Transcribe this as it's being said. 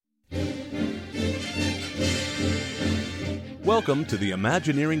Welcome to the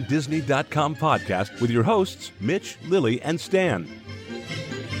ImagineeringDisney.com podcast with your hosts, Mitch, Lily, and Stan.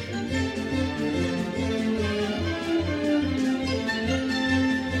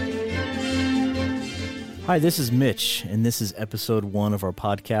 Hi, this is Mitch, and this is episode 1 of our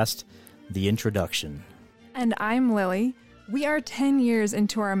podcast, The Introduction. And I'm Lily. We are 10 years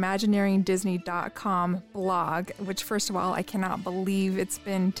into our ImagineeringDisney.com blog, which, first of all, I cannot believe it's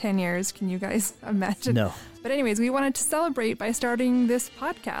been 10 years. Can you guys imagine? No. But anyways, we wanted to celebrate by starting this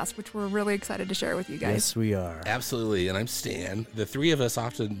podcast, which we're really excited to share with you guys. Yes, we are. Absolutely, and I'm Stan. The three of us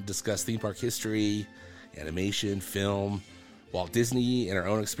often discuss theme park history, animation, film, Walt Disney, and our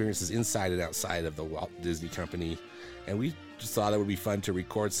own experiences inside and outside of the Walt Disney Company. And we just thought it would be fun to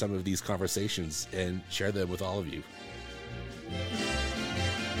record some of these conversations and share them with all of you.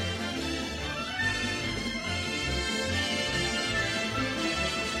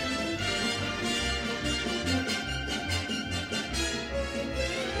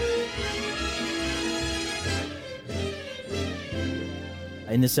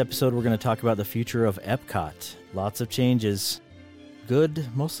 In this episode, we're going to talk about the future of Epcot. Lots of changes. Good,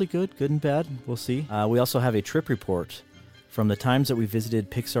 mostly good and bad. We'll see. We also have a trip report from the times that we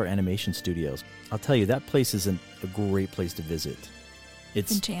visited Pixar Animation Studios. I'll tell you, that place is a great place to visit.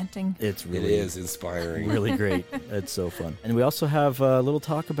 It's enchanting. It is inspiring. Really great. It's so fun. And we also have a little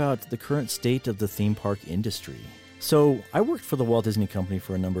talk about the current state of the theme park industry. So I worked for the Walt Disney Company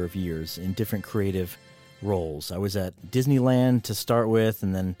for a number of years in different creative roles. I was at Disneyland to start with,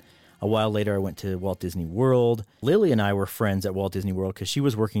 and then a while later I went to Walt Disney World. Lily and I were friends at Walt Disney World because she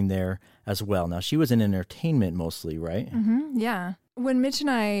was working there as well. Now, she was in entertainment mostly, right? Mm-hmm, yeah. When Mitch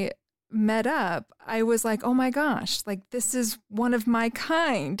and I met up, I was like, oh my gosh, like this is one of my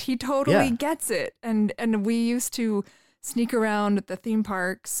kind. He totally gets it. And we used to sneak around the theme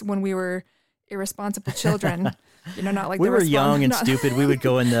parks when we were irresponsible children. You know, not like we were young and stupid. We would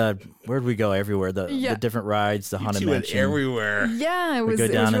go in where'd we go? Everywhere. The different rides, the Haunted Mansion. Everywhere. Yeah, it was. We'd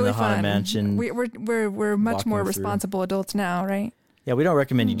go down really in the Haunted Mansion. We're much more responsible adults now, right? Yeah, we don't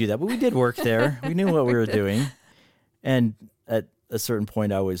recommend you do that, but we did work there. We knew what we were doing, and at a certain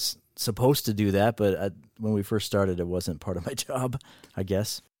point, I was supposed to do that, but when we first started, it wasn't part of my job, I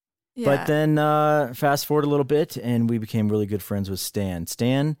guess. Yeah. But then fast forward a little bit, and we became really good friends with Stan.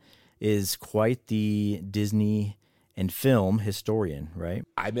 Stan is quite the Disney and film historian, right?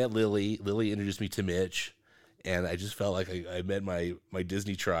 I met Lily. Lily introduced me to Mitch, and I just felt like I met my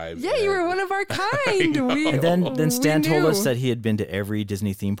Disney tribe. Yeah, you were one of our kind. And then Stan told us that he had been to every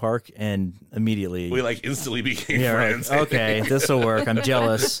Disney theme park, and immediately we instantly became friends. Like, okay, this will work. I'm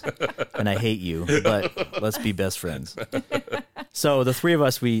jealous, and I hate you, but let's be best friends. So the three of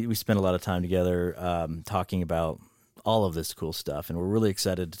us, we spent a lot of time together talking about all of this cool stuff, and we're really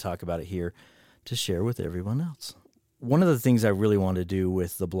excited to talk about it here to share with everyone else. One of the things I really wanted to do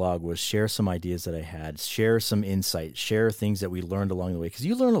with the blog was share some ideas that I had, share some insight, share things that we learned along the way, because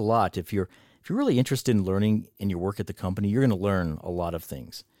you learn a lot. If you're really interested in learning in your work at the company, you're going to learn a lot of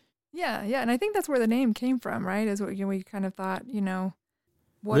things. Yeah, and I think that's where the name came from, right? Is what we kind of thought,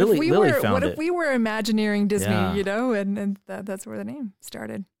 what Lily if we were Imagineering Disney, and that's where the name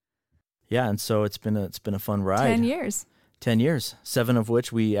started. Yeah, and so it's been a fun ride. 10 years. 10 years, 7 of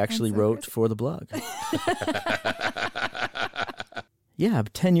which we actually wrote for the blog. Yeah,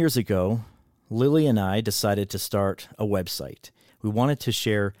 10 years ago, Lily and I decided to start a website. We wanted to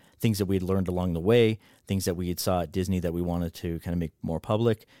share things that we had learned along the way, things that we had saw at Disney that we wanted to kind of make more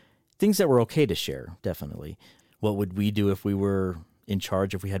public, things that were okay to share, definitely. What would we do if we were in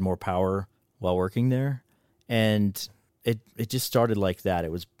charge, if we had more power while working there? And it just started like that.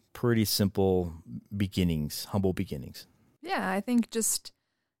 It was pretty simple beginnings, humble beginnings. Yeah, I think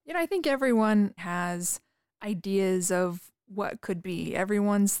I think everyone has ideas of what could be.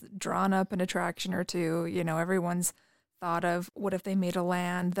 Everyone's drawn up an attraction or two, everyone's thought of what if they made a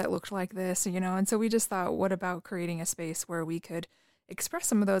land that looked like this, and so we just thought, what about creating a space where we could express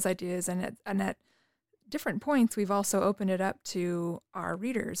some of those ideas, and at different points, we've also opened it up to our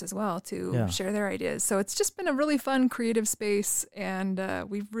readers as well to share their ideas. So it's just been a really fun, creative space, and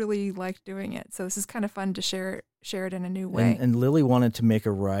we've really liked doing it. So this is kind of fun to share it in a new way. And Lily wanted to make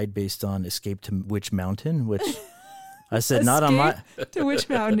a ride based on Escape to Witch Mountain, which I said not on my... Escape to Witch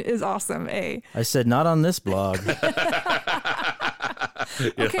Mountain is awesome, I said not on this blog.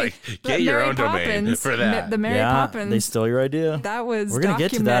 Okay, get your own domain for that. The Mary Poppins. They stole your idea. That was We're going to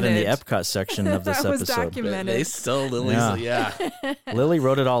get to that in the Epcot section of this that was episode. Documented. They stole Lily's, Lily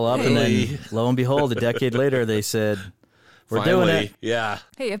wrote it all up, and then lo and behold, a decade later, they said, we're doing it. Yeah.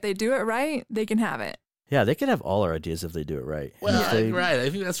 Hey, if they do it right, they can have it. Yeah, they could have all our ideas if they do it right. And Well, if they, right. I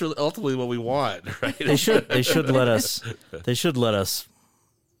think that's really ultimately what we want, right? They should let us. They should let us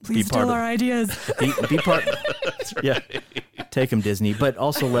Please be part steal of our ideas. be part. Yeah, take them, Disney, but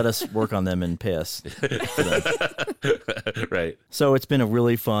also let us work on them and pay us. For them. Right. So it's been a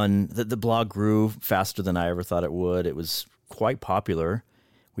really fun. The blog grew faster than I ever thought it would. It was quite popular.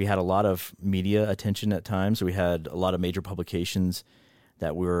 We had a lot of media attention at times. We had a lot of major publications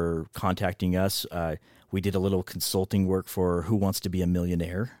that were contacting us. We did a little consulting work for Who Wants to Be a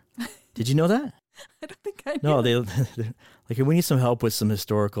Millionaire. Did you know that? I don't think I No, knew. like we need some help with some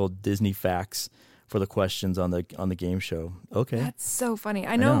historical Disney facts for the questions on the game show. Okay. That's so funny.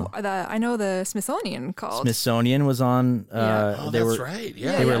 I know. know the Smithsonian called. Smithsonian was on. Yeah. They that's were right.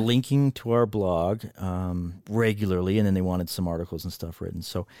 Yeah. they were Yeah. linking to our blog regularly, and then they wanted some articles and stuff written.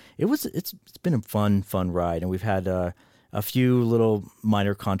 So it's been a fun ride, and we've had a few little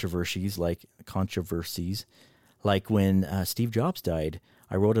minor controversies, like when Steve Jobs died.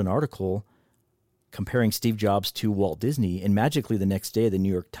 I wrote an article comparing Steve Jobs to Walt Disney, and magically the next day, the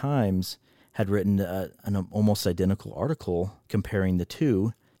New York Times had written an almost identical article comparing the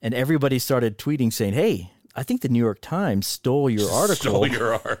two, and everybody started tweeting saying, "Hey, I think the New York Times stole your article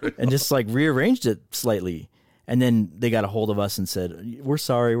and just like rearranged it slightly." And then they got a hold of us and said, we're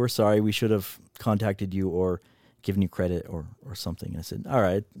sorry. We should have contacted you or given you credit or something." And I said, all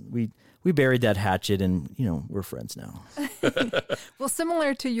right, we buried that hatchet, and we're friends now. Well,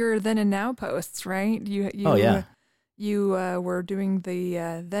 similar to your then and now posts, right? Oh, yeah. You were doing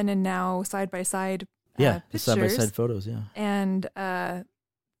the then and now side by side. The pictures, side-by-side photos, yeah. and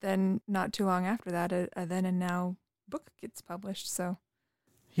then not too long after that, a then and now book gets published. So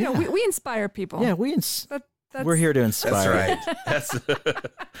we inspire people. Yeah, we're here to inspire. That's right.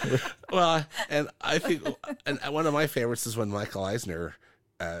 That's well, and I think, and one of my favorites is when Michael Eisner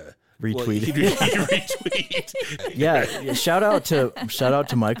Retweet. He retweet. Yeah, shout out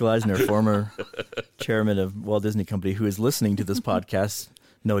to Michael Eisner, former chairman of Walt Disney Company, who is listening to this podcast,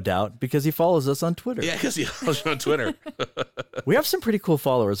 no doubt, because he follows us on Twitter. Yeah, because he follows you on Twitter. We have some pretty cool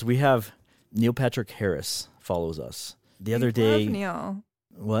followers. We have Neil Patrick Harris follows us. The other day, Love Neil.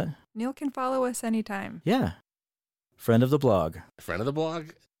 What? Neil can follow us anytime. Yeah, friend of the blog, Friend of the blog.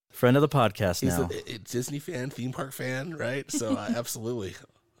 friend of the podcast He's now. a Disney fan, theme park fan, right? So absolutely.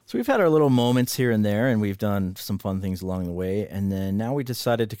 So we've had our little moments here and there, and we've done some fun things along the way. And then now we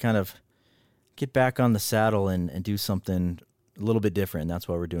decided to kind of get back on the saddle and do something a little bit different. And that's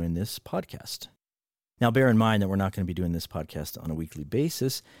why we're doing this podcast. Now, bear in mind that we're not going to be doing this podcast on a weekly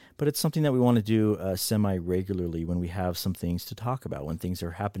basis, but it's something that we want to do semi-regularly when we have some things to talk about, when things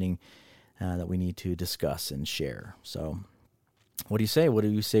are happening that we need to discuss and share. So what do you say? What do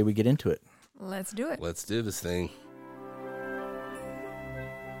you say we get into it? Let's do it. Let's do this thing.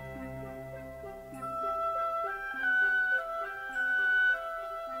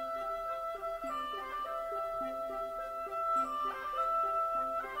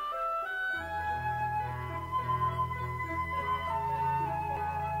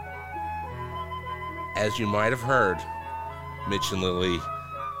 As you might have heard, Mitch and Lily,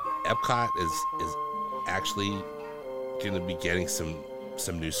 Epcot is actually going to be getting some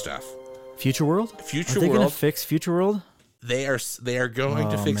new stuff. Future World? Future Are they going World. to fix Future World? They are going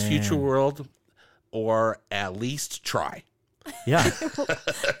to Oh, fix man. Future World, or at least try. Yeah.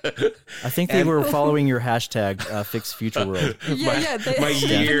 I think they were following your hashtag, Fix Future World. Yeah, my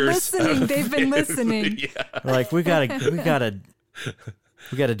years They've been listening. Yeah. We're like, we gotta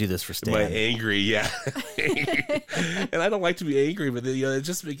do this for Stan. My angry, yeah. And I don't like to be angry, but then, it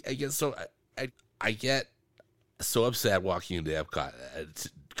just I get so upset walking into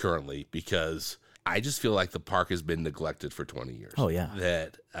Epcot currently, because I just feel like the park has been neglected for 20 years. Oh, yeah.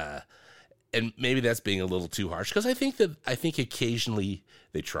 That and maybe that's being a little too harsh, because I think occasionally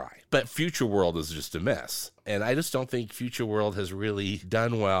they try, but Future World is just a mess, and I just don't think Future World has really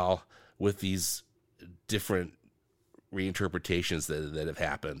done well with these different reinterpretations that have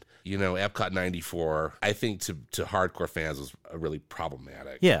happened. Epcot 94, I think to hardcore fans was a really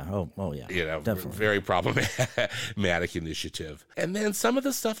problematic. Yeah. Oh yeah. Definitely. Very problematic initiative. And then some of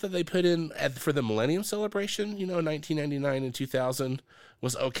the stuff that they put in for the Millennium Celebration, 1999 and 2000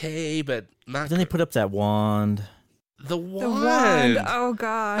 was okay, but not. Then they put up that wand. The The wand. wand. Oh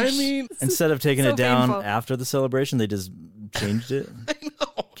gosh. I mean, Instead of taking So it down painful. after the celebration, they just changed it, I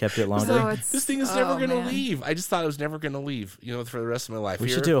know. kept it longer. So it's- This thing is never going to man. leave. I just thought it was never going to leave, for the rest of my life. We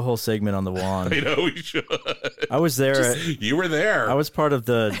Here- should do a whole segment on the I wand. know we should. I was there. You were there. I was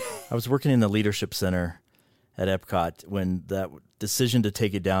working in the leadership center at Epcot when that decision to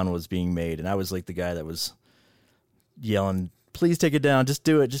take it down was being made, and I was like the guy that was yelling please take it down. Just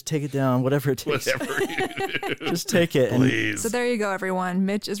do it. Just take it down. Whatever it takes. Whatever you do. Just take it. And Please. So there you go, everyone.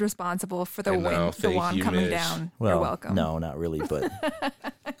 Mitch is responsible for the I know. wind, the Thank wand you, coming Mitch. down. well, You're welcome. no, not really, but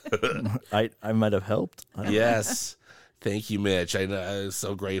I might have helped. I don't know. Yes. Thank you, Mitch. I'm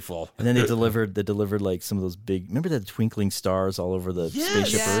so grateful. And then they delivered like some of those big. Remember the twinkling stars all over the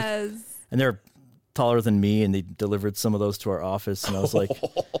spaceship Earth? Yes. And they're taller than me, and they delivered some of those to our office. And I was like,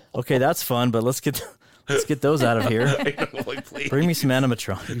 okay, that's fun, but let's get those out of here. I know, like, please. Bring me some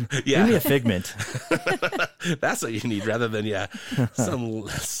animatronic. Yeah. Bring me a Figment. That's what you need rather than some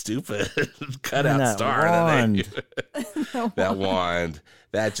stupid cutout that star. wand. That wand.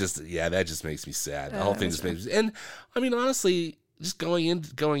 That just makes me sad. The whole thing just makes me. And I mean, honestly, just going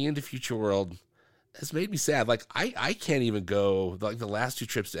into Future World has made me sad. Like I can't even go. Like the last 2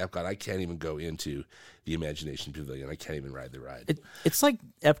 trips to Epcot, I can't even go into the Imagination Pavilion. I can't even ride the ride. It's like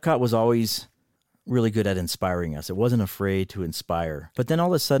Epcot was always really good at inspiring us. It wasn't afraid to inspire. But then all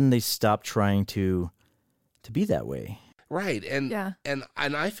of a sudden they stopped trying to be that way. Right. And and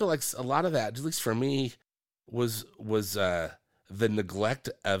I feel like a lot of that, at least for me, was the neglect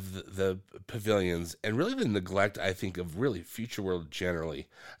of the pavilions, and really the neglect, I think, of really Future World generally.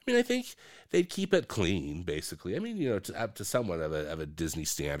 I mean, I think they'd keep it clean, basically. I mean, up to somewhat of a Disney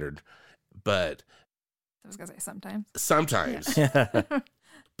standard, but I was gonna say sometimes. Sometimes. Yeah.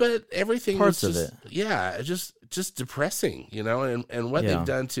 But everything Parts was of just, just depressing, and what they've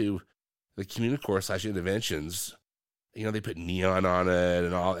done to the Community Core / Interventions, they put neon on it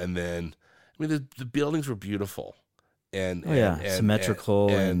and all, and then, I mean, the buildings were beautiful. And symmetrical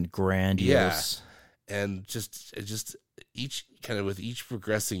and grandiose. Yeah. And just each kind of with each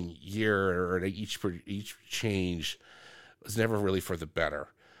progressing year or each change was never really for the better.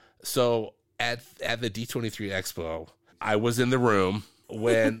 So at the D23 Expo, I was in the room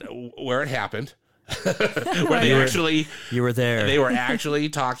where it happened, where you were there. They were actually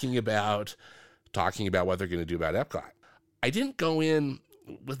talking about what they're going to do about Epcot. I didn't go in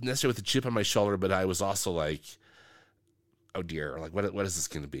necessarily with a chip on my shoulder, but I was also like, oh dear, like what is this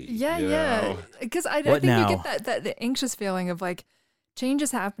going to be? Yeah. Because I think now? you get that the anxious feeling of like change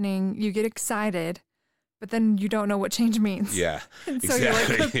is happening, you get excited, but then you don't know what change means. Yeah, and so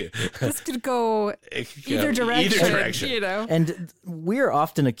exactly. you're like, this could go either direction. And we're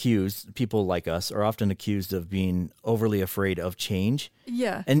often accused, people like us are often accused of being overly afraid of change.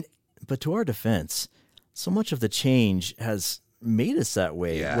 Yeah. But to our defense, so much of the change has made us that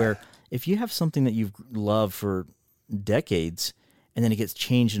way, where if you have something that you've loved for decades and then it gets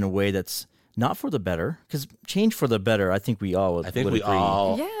changed in a way that's not for the better, because change for the better, I think we all would agree.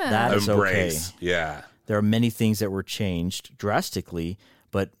 That is embrace. Okay. Yeah. There are many things that were changed drastically,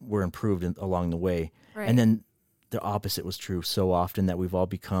 but were improved along the way. Right. And then the opposite was true so often that we've all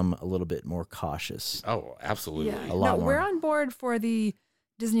become a little bit more cautious. Oh, absolutely. Yeah. A lot more. We're on board for the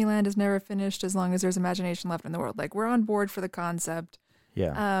Disneyland is never finished as long as there's imagination left in the world. Like, we're on board for the concept.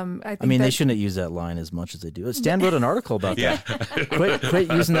 Yeah. I mean, they shouldn't use that line as much as they do. Stan wrote an article about that.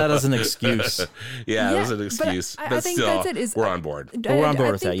 Quit using that as an excuse. Yeah, it was an excuse. But But I think still, that's it. we're on board. We're on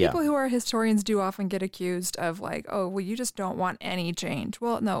board with I think that, yeah. people who are historians do often get accused of like, oh, well, you just don't want any change.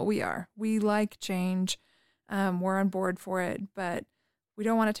 Well, no, we are. We like change. We're on board for it, but we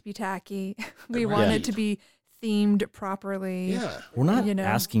don't want it to be tacky. We want it to be themed properly. Yeah. We're not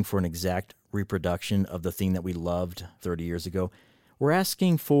asking for an exact reproduction of the thing that we loved 30 years ago. We're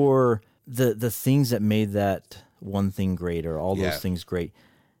asking for the things that made that one thing great, or all those things great,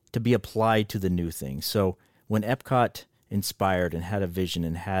 to be applied to the new thing. So when Epcot inspired and had a vision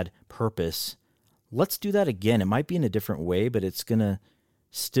and had purpose, let's do that again. It might be in a different way, but it's going to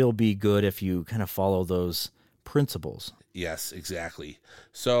still be good if you kind of follow those principles. Yes, exactly.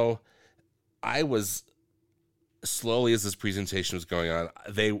 So I was slowly, as this presentation was going on,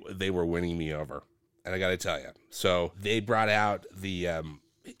 they were winning me over. And I got to tell you, so they brought out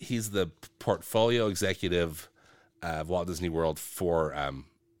he's the portfolio executive of Walt Disney World for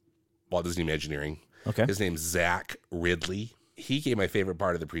Walt Disney Imagineering. Okay. His name's Zach Ridley. He gave my favorite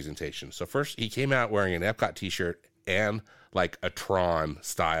part of the presentation. So first, he came out wearing an Epcot t-shirt and like a Tron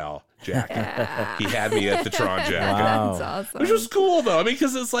style jacket. Yeah. He had me at the Tron jacket. Wow. That's awesome. Which was cool, though. I mean,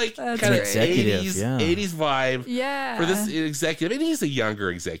 because it's like That's kind of great. 80s vibe Yeah. for this executive. And he's a younger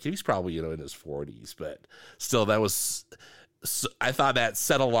executive. He's probably, in his 40s. But still, that was... I thought that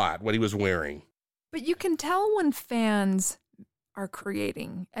said a lot, what he was wearing. But you can tell when fans are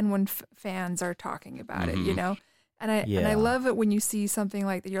creating and when fans are talking about it, And I love it when you see something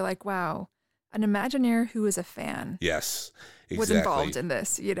like that. You're like, wow, an Imagineer who is a fan. Yes, exactly. Was involved in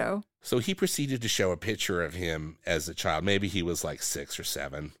this, So he proceeded to show a picture of him as a child. Maybe he was like 6 or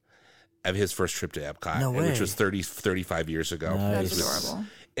 7. of his first trip to Epcot, No way. which was 35 years ago. Nice. That's adorable.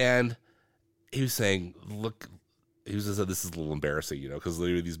 And he was saying, look, he was just saying, this is a little embarrassing, because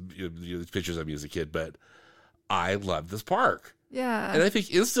these pictures of me as a kid, but I love this park. Yeah. And I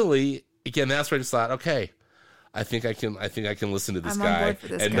think instantly, again, that's where I just thought, okay, I think I can listen to this I'm on guy board for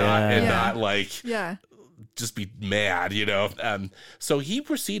this and guy. not like Yeah. just be mad, So he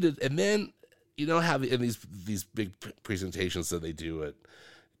proceeded, and then have in these big presentations that they do at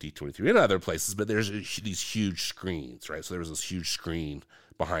D23 and other places, but there's these huge screens, right? So there was this huge screen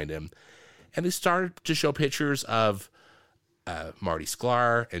behind him, and they started to show pictures of Marty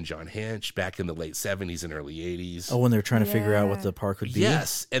Sklar and John Hench back in the late 70s and early 80s. Oh, when they're trying to figure out what Yeah. the park would be?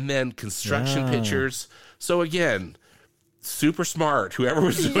 Yes, and then construction Yeah. pictures. So again, super smart. Whoever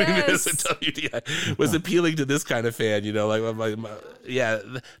was doing this at Yes. WDI was appealing to this kind of fan.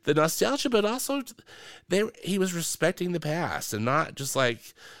 The nostalgia, but also he was respecting the past and not just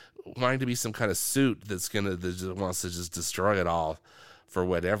like wanting to be some kind of suit that just wants to just destroy it all for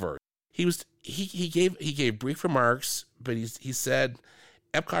whatever. He gave brief remarks, but he said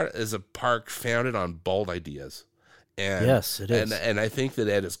Epcot is a park founded on bold ideas. And, Yes, it is. And I think that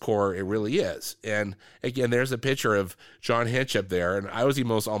at its core, it really is. And again, there's a picture of John Hench up there, and I was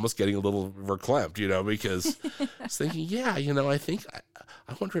almost getting a little verklempt, because I was thinking,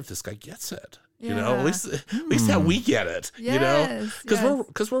 I wonder if this guy gets it. At least how we get it. Yes,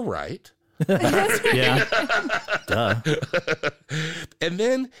 because we're right. Yeah. Duh. And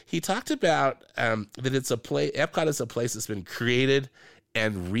then he talked about that Epcot is a place that's been created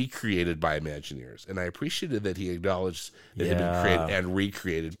and recreated by Imagineers. And I appreciated that he acknowledged that it had been created and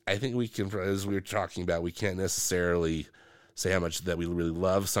recreated. I think we can, as we were talking about, we can't necessarily say how much that we really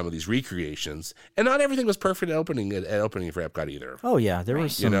love some of these recreations. And not everything was perfect at opening for Epcot either. Oh yeah, there were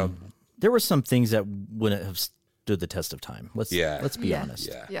Right. some. There were some things that wouldn't have stood the test of time. Let's be honest.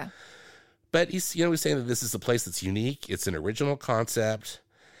 Yeah. Yeah. But he's saying that this is a place that's unique. It's an original concept,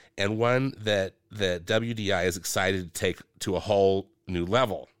 and one that WDI is excited to take to a whole new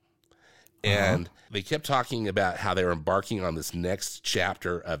level. And they kept talking about how they were embarking on this next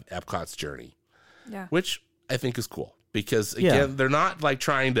chapter of Epcot's journey, Yeah. which I think is cool because again, they're not like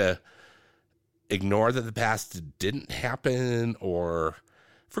trying to ignore that the past didn't happen or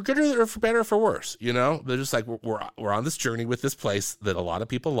for good or for better or for worse. They're just like, we're on this journey with this place that a lot of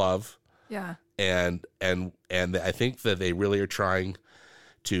people love. Yeah. And I think that they really are trying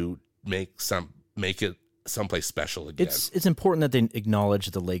to make it someplace special again. It's important that they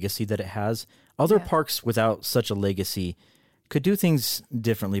acknowledge the legacy that it has. Other parks without such a legacy could do things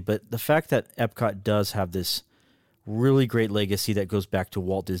differently, but the fact that Epcot does have this really great legacy that goes back to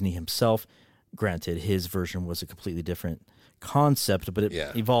Walt Disney himself. Granted, his version was a completely different concept, but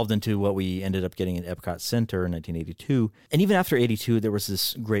it evolved into what we ended up getting at Epcot Center in 1982. And even after 82, there was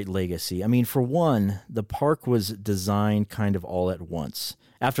this great legacy. I mean, for one, the park was designed kind of all at once.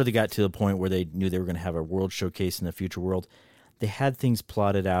 After they got to the point where they knew they were going to have a world showcase in the future world, they had things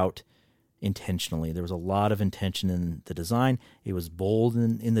plotted out intentionally. There was a lot of intention in the design. It was bold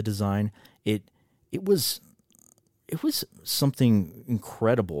in the design. It was something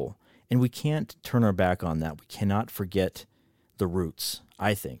incredible, and we can't turn our back on that. We cannot forget the roots,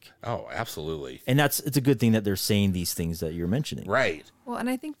 I think. Oh, absolutely. And it's a good thing that they're saying these things that you're mentioning. Right. Well, and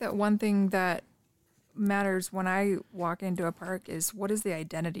I think that one thing that matters when I walk into a park is what is the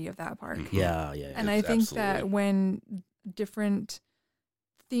identity of that park. Yeah. And I think that when different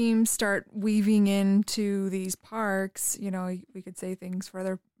themes start weaving into these parks, we could say things for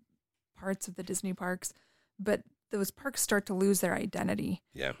other parts of the Disney parks, but those parks start to lose their identity.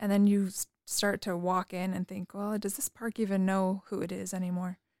 Yeah. And then you start to walk in and think, well, does this park even know who it is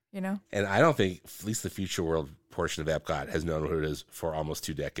anymore? And I don't think, at least the Future World portion of Epcot has known who it is for almost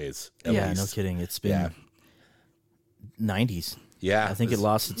 2 decades. At Yeah, least. no kidding. It's been 90s. Yeah. I think it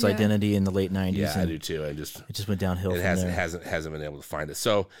lost its identity in the late 90s. Yeah, I and do too. it just went downhill It from there. hasn't been able to find it.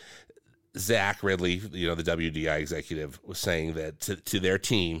 So Zach Ridley, the WDI executive, was saying that to their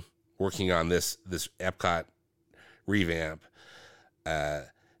team working on this Epcot revamp,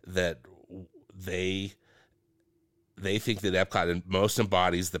 that they think that Epcot most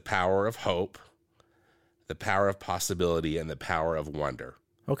embodies the power of hope, the power of possibility, and the power of wonder.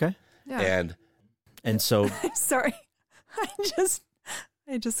 Okay. Yeah. And so Sorry.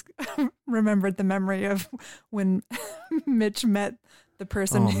 I just remembered the memory of when Mitch met the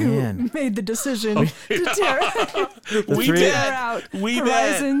person Oh, who man. made the decision to We three- did. tear out We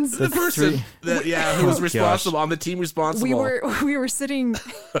Horizons. The person three- that who was Oh, responsible on the team responsible. We were sitting.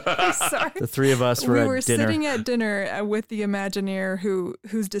 Sorry. The three of us were We at were dinner. sitting at dinner with the Imagineer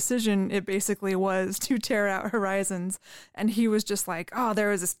whose decision it basically was to tear out Horizons, and he was just like, "Oh, there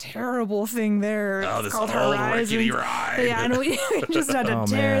was this terrible thing there. Oh, It's this called old Horizons." rickety ride. Yeah, and we just had to Oh,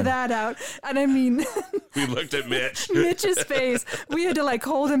 tear man. that out. And I mean, We looked at Mitch. Mitch's face, we had to like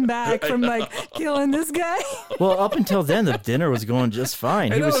hold him back from like killing this guy. Well, up until then, the dinner was going just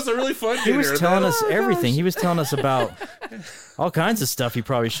fine. I know, it was a really fun He was dinner. telling Then us everything. He was telling us about all kinds of stuff he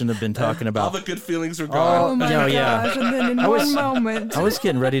probably shouldn't have been talking all about. the good feelings were Oh, Oh gone. my Yeah, yeah. gosh. And then in one moment, I was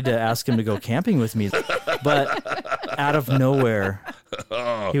getting ready to ask him to go camping with me, but out of nowhere,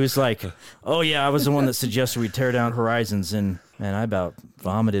 he was like, "Oh yeah, I was the one that suggested we tear down Horizons," and man, I about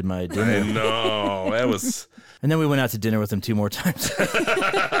vomited my I dinner. know. That was... And then we went out to dinner with him 2 more times.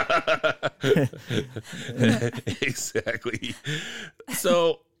 Exactly.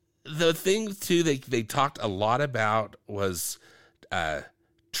 So the thing too they talked a lot about was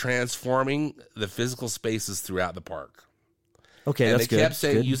transforming the physical spaces throughout the park. Okay, And that's they good. kept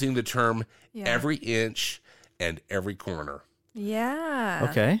saying Good. using the term Yeah. every inch and every corner. yeah.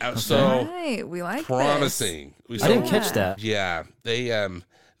 Okay. So Right, we like promising. I didn't Yeah. catch that. Yeah, they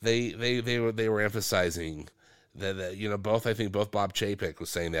were emphasizing that both Bob Chapek was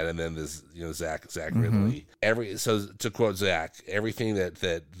saying that, and then this Zach Ridley. So to quote Zach, everything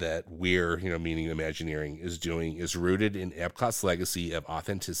that we're meaning Imagineering is doing is rooted in Epcot's legacy of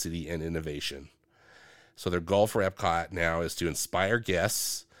authenticity and innovation. So their goal for Epcot now is to inspire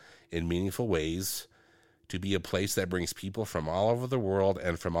guests in meaningful ways, to be a place that brings people from all over the world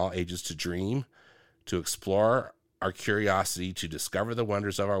and from all ages to dream, to explore our curiosity, to discover the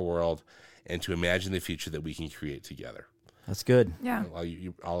wonders of our world, and to imagine the future that we can create together. That's good. Yeah. Well,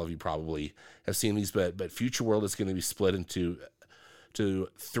 all of you probably have seen these, but Future World is going to be split into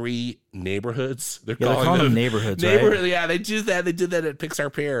 3 neighborhoods. They're Yeah, they're calling them neighborhoods, right? Yeah, they do that. They did that at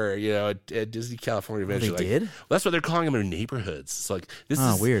Pixar Pier, at Disney California Adventure. they did? Well, that's what they're calling them, are neighborhoods. It's like this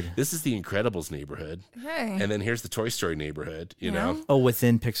Oh, is weird. This is the Incredibles neighborhood, Hey. and then here's the Toy Story neighborhood. You Yeah. know, Oh,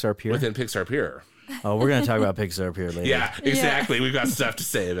 within Pixar Pier? within Pixar Pier. Oh, we're going to talk about Pixar Pier later. Yeah, exactly. We've got stuff to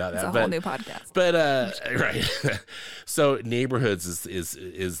say about It's that. a whole new podcast. But right. So neighborhoods is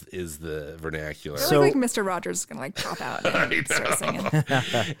the vernacular. I So- feel like Mr. Rogers is gonna like pop out and start singing.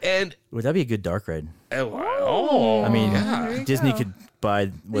 And Would that be a good dark ride? oh, I mean, There you Disney go. could buy Yeah,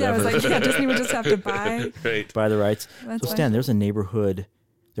 I whatever, was like, Disney would just have to buy. right. buy the rights. That's So, fine. Stan, there's a neighborhood.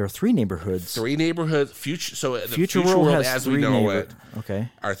 There are 3 neighborhoods. 3 neighborhoods. Future. So the Future World has as 3 we know neighborhoods. it, Okay.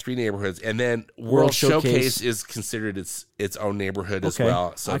 are 3 neighborhoods, and then World World Showcase. Showcase is considered its own neighborhood as Okay.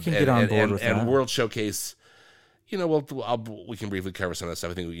 well. So I can get on board with and that. World Showcase, we can briefly cover some of that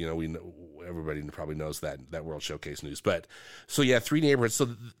stuff. I think we know, everybody probably knows that World Showcase news. But so yeah, 3 neighborhoods.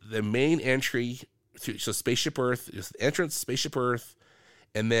 So the main entry, so Spaceship Earth is the entrance, Spaceship Earth,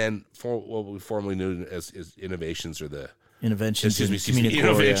 and then for what we formerly knew as Innovations or the Innovations.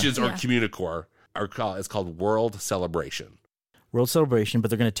 Innovations Yeah. or Communicore it's called World Celebration. World Celebration, but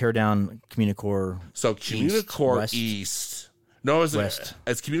they're going to tear down Communicore. So Communicore West. East. No, it's West.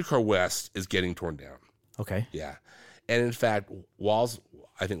 It's Communicore West is getting torn down. Okay. Yeah. And in fact,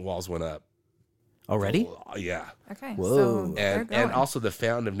 I think walls went up. Already? Yeah. Okay. Whoa. So they're And going. also the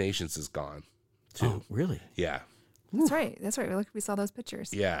Fountain of Nations is gone too. Oh, really? Yeah. That's right. That's right. We saw those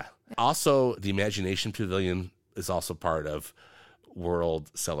pictures. Yeah. Also, the Imagination Pavilion is also part of World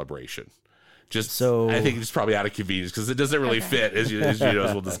Celebration. Just So- I think it's probably out of convenience because it doesn't really fit as you know, as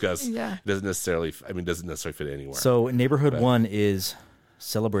we'll discuss. Yeah. It doesn't necessarily fit anywhere. So neighborhood 1 is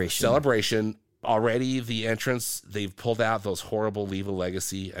Celebration. Celebration. Already the entrance, they've pulled out those horrible Leave a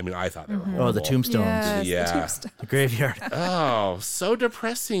Legacy. I mean, I thought they were horrible. Oh, the tombstones. Yes, Yeah. the tombstone. The graveyard. Oh, so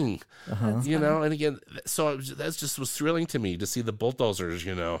depressing. Uh-huh. And again, so that just was thrilling to me to see the bulldozers,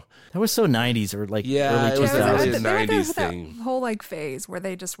 That was so 90s or like Yeah, early it was Yeah, 2000s. really they went 90s through that thing. whole like phase where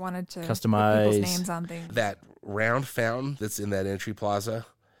they just wanted to Customize. put people's names on things. That round fountain that's in that entry plaza,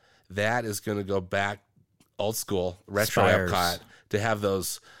 that is going to go back old school, retro Spires. Epcot, to have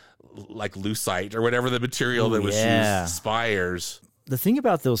those like lucite or whatever the material that was yeah. used, spires. The thing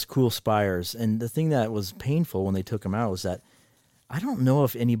about those cool spires, and the thing that was painful when they took them out, was that I don't know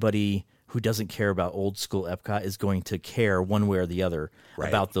if anybody who doesn't care about old school Epcot is going to care one way or the other Right.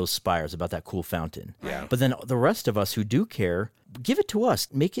 about those spires, about that cool fountain. Yeah. But then the rest of us who do care, give it to us.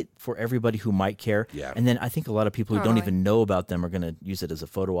 Make it for everybody who might care. Yeah. And then I think a lot of people who don't Totally. even know about them are going to use it as a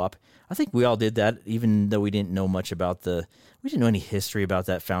photo op. I think we all did that, even though we didn't know much about we didn't know any history about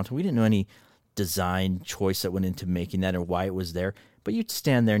that fountain. We didn't know any design choice that went into making that and why it was there. But you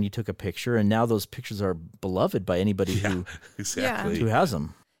stand there and you took a picture, and now those pictures are beloved by anybody who Exactly. who has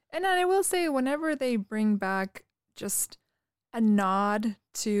them. And I will say, whenever they bring back just a nod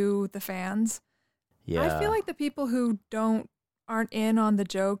to the fans, Yeah, I feel like the people who aren't in on the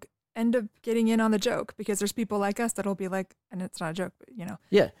joke end up getting in on the joke, because there's people like us that'll be like, and it's not a joke, but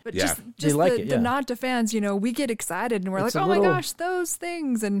yeah. but Yeah. just like the, it, the yeah. nod to fans, we get excited and we're It's like, a oh my little- gosh, those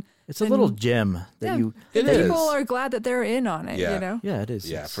things, and It's a and- little gem that yeah, you. It and is. people are glad that they're in on it. Yeah. Yeah, it is.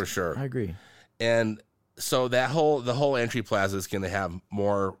 Yeah, It's- for sure. I agree. And so the whole entry plaza is going to have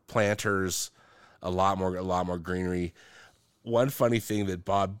more planters, a lot more greenery. One funny thing that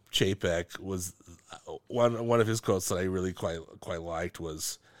Bob Chapek was one of his quotes that I really quite liked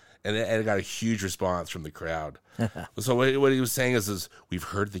was, and it got a huge response from the crowd. So what he was saying is we've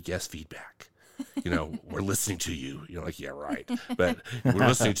heard the guest feedback. We're listening to you. You're like, yeah, right. But we're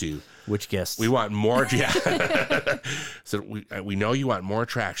listening to you. Which guests? We want more. Yeah. So we know you want more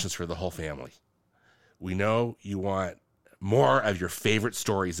attractions for the whole family. We know you want more of your favorite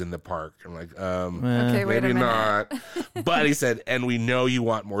stories in the park. I'm like, Okay, wait a maybe minute. not. But he said, and we know you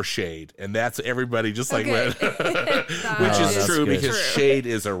want more shade. And that's everybody just like Okay. went, which That is that's true good. because shade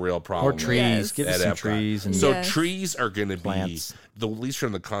is a real problem. More trees. Yes. Give us at some Epcot. trees and So Yes. trees are going to be, Plants. at least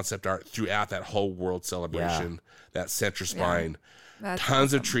from the concept art, throughout that whole world celebration, that center spine. That's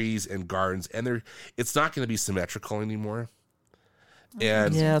Tons of awesome. trees and gardens, and it's not going to be symmetrical anymore.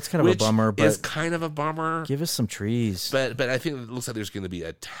 And Yeah, it's kind of a which bummer, is but kind of a bummer. give us some trees. But I think it looks like there's going to be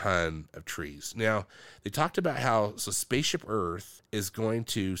a ton of trees. Now they talked about how Spaceship Earth is going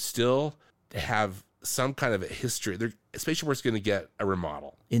to still have some kind of a history. Spaceship Earth's going to get a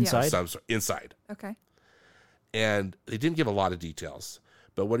remodel Inside? of some sort, inside, Okay. and they didn't give a lot of details.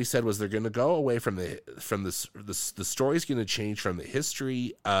 But what he said was they're going to go away from the story's going to change from the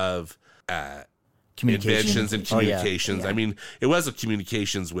history of inventions and Oh, yeah. communications. Yeah. I mean, it was a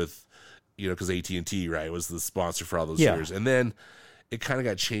communications with, because AT&T, right, was the sponsor for all those Yeah. years. And then it kind of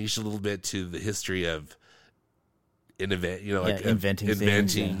got changed a little bit to the history of inventing inventing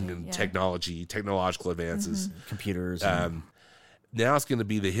things, and yeah. technological advances. computers. and- Now it's going to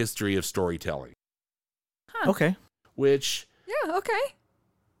be the history of storytelling, Okay. which Yeah. Okay.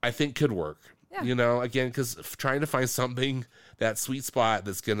 I think could work. Yeah. Again, because trying to find something, that sweet spot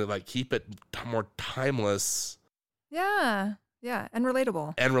that's going to keep it more timeless Yeah. Yeah. And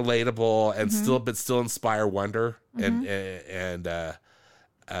relatable. and relatable and Mm-hmm. still inspire wonder and so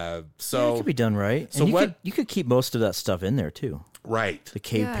Yeah, it could be done right. so And what- you could keep most of that stuff in there too. right. The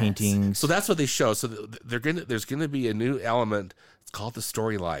cave Yes. paintings. So that's what they show. So there's gonna be a new element. It's called the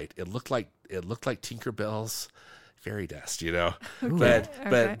story light. It looked like Tinkerbell's fairy dust, but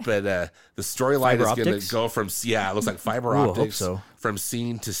the story light Fiber is gonna optics? go from it looks like fiber Ooh, I hope optics so. from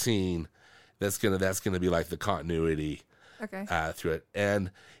scene to scene. That's gonna be like the continuity Okay. through it.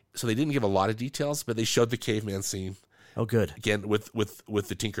 And so they didn't give a lot of details, but they showed the caveman scene Oh, good. again with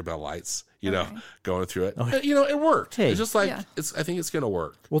the Tinkerbell lights, Okay. going through it. It worked. Hey. It's just like Yeah. I think it's gonna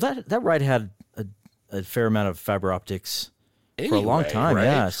work Well, that ride had a fair amount of fiber optics for a long Anyway, time. right?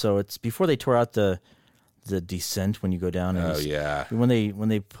 Yeah. So it's before they tore out the descent when you go down. And Oh yeah. When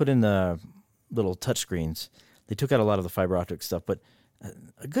they put in the little touch screens, they took out a lot of the fiber optic stuff. But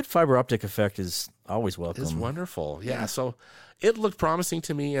a good fiber optic effect is always welcome. It's wonderful. Yeah. So it looked promising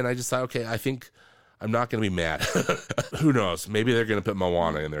to me, and I just thought, okay, I think I'm not going to be mad. Who knows? Maybe they're going to put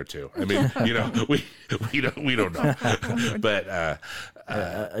Moana in there too. I mean, we don't know. But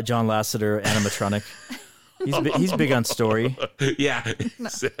A John Lasseter animatronic. He's big on story. yeah.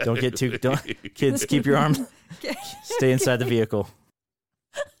 Don't kids, keep your arms, stay inside the vehicle.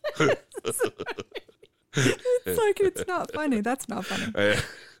 It's like, it's not funny. That's not funny.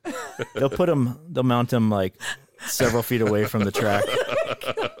 They'll mount him like several feet away from the track.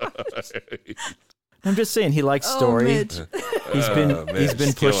 I'm just saying he likes story. Mitch. He's been Mitch,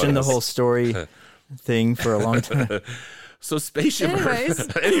 pushing killing the us. whole story thing for a long time. So Spaceship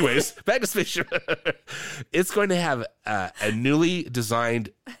Earth. Anyways, back to Spaceship. It's going to have a newly designed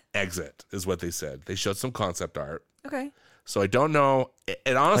exit, is what they said. They showed some concept art. Okay. So I don't know.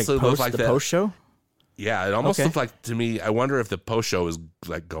 It honestly Like looked like the that. post show. Yeah, it almost Okay. looked like to me. I wonder if the post show is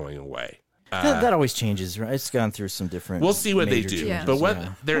like going away. That always changes, right? It's gone through some different. We'll see what they major do. Yeah. changes, But what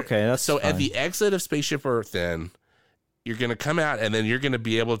yeah. they're Okay, that's so at fine. the exit of Spaceship Earth, then you're going to come out, and then you're going to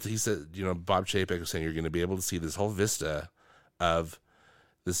be able to. He said, Bob Chapek was saying you're going to be able to see this whole vista of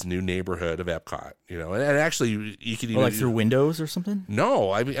this new neighborhood of Epcot. And actually, you could even like through windows or something.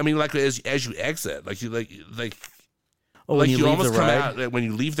 No, I mean, like as you exit, like you Oh, when you leave almost the come ride. out when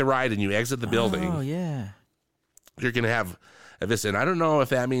you leave the ride and you exit the building. Oh yeah. You're going to have Vista. And I don't know if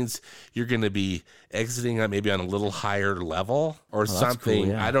that means you're going to be exiting maybe on a little higher level or that's something.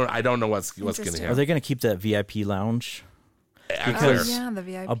 cool, yeah. I don't know what's going to Are happen. they going to keep that VIP lounge Because the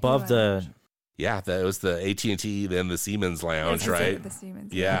VIP above the? that was the AT&T, then the Siemens Lounge, right? The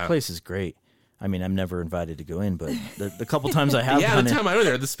Siemens. Yeah. The place is great. I mean, I'm never invited to go in, but the couple times I have Yeah, done the it, time I was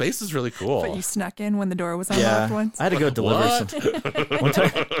there, the space is really cool. But you snuck in when the door was unlocked once. I had to go deliver some.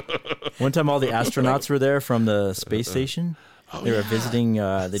 One time, all the astronauts were there from the space station. They were visiting.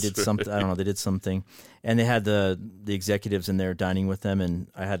 They did something. I don't know. They did something, and they had the executives in there dining with them, and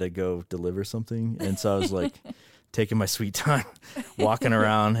I had to go deliver something, and so I was like taking my sweet time, walking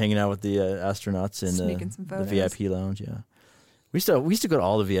around, hanging out with the astronauts in Sneaking some the photos. VIP lounge. Yeah, we used to go to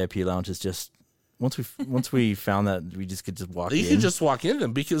all the VIP lounges just. Once we found that we just could just walk in. You can just walk in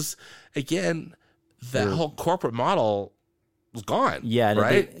them because, again, that whole corporate model was gone. Yeah,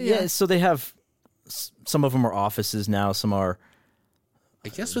 right? Yeah, so they have some of them are offices now. Some are. I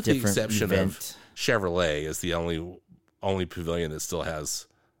guess with the different exception event. of Chevrolet is the only pavilion that still has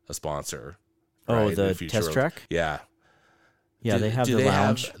a sponsor. Oh, right, the in the future test of- track? Yeah. Yeah, they have the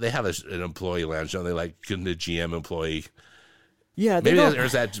lounge. They have an employee lounge, don't they? Like the GM employee. Yeah, they Maybe don't. or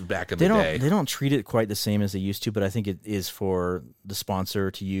is that back in They the don't. day? They don't treat it quite the same as they used to, but I think it is for the sponsor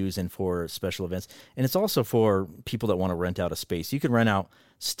to use and for special events, and it's also for people that want to rent out a space. You can rent out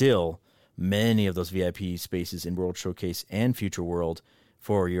still many of those VIP spaces in World Showcase and Future World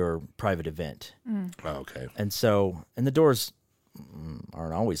for your private event, Oh, okay. and the doors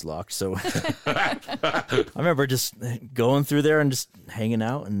aren't always locked. So I remember just going through there and just hanging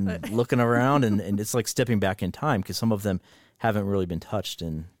out and looking around, and it's like stepping back in time because some of them haven't really been touched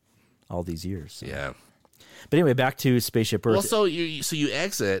in all these years. So. Yeah. But anyway, back to Spaceship Earth. Well, so you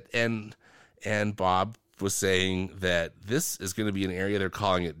exit, and Bob was saying that this is going to be an area they're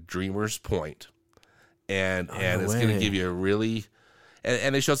calling it Dreamers Point, and no it's going to way. give you a really,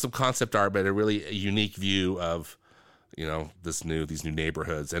 and they showed some concept art, but a really unique view of, these new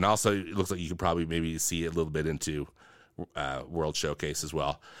neighborhoods, and also it looks like you could probably maybe see a little bit into World Showcase as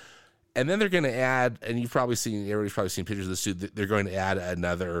well. And then they're going to add, and everybody's probably seen pictures of this too. They're going to add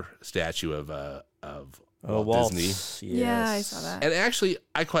another statue of Walt Walt. Disney. Yes. Yeah, I saw that. And actually,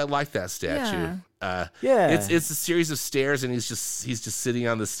 I quite like that statue. Yeah. It's a series of stairs, and he's just sitting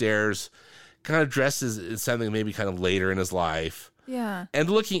on the stairs, kind of dressed as something maybe kind of later in his life, Yeah. and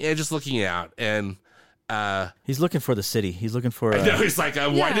just looking out. And He's looking for the city. He's looking for. I know he's like,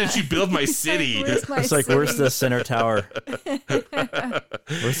 why Yeah. didn't you build my city? Where's my It's like, city? where's the center tower?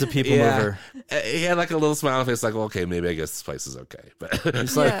 Where's the people mover? He had like a little smile on his face, like, well, okay, maybe I guess this place is okay. But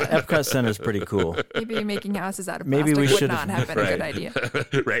It's like Yeah. Epcot Center's pretty cool. Maybe making houses out of Maybe plastic we would should not have been a good idea.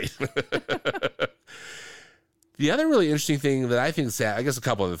 right. The other really interesting thing that I think is, I guess a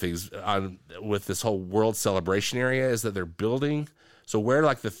couple other things with this whole world celebration area is that they're building. So where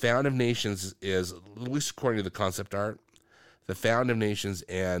like the Fountain of Nations is, at least according to the concept art, the Fountain of Nations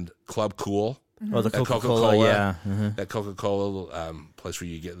and Club Cool. Oh, the That Coca-Cola, yeah. Mhm. That Coca-Cola place where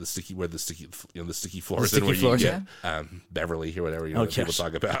you get the sticky floors, sticky and where floors, you get Beverly or whatever that people yes.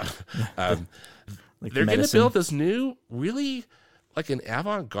 talk about. Like They're going to medicine. build this new, really like an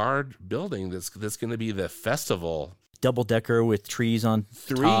avant-garde building that's going to be the festival. Double decker with trees on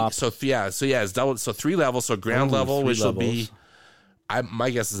Three, top. it's double. So 3 levels. So ground Ooh, level, 3 which will be. levels. My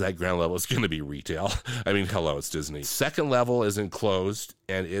guess is that ground level is going to be retail. I mean, hello, it's Disney. Second level is enclosed,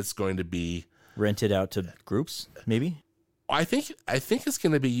 and it's going to be. Rented out to groups, maybe. I think it's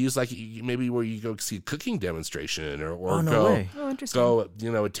going to be used like maybe where you go see a cooking demonstration or Oh, no go way. Oh,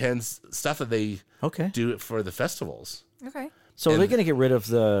 interesting. attend stuff that they Okay. do it for the festivals. Okay. So they're going to get rid of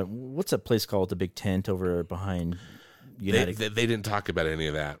what's that place called? The big tent over behind United. They didn't talk about any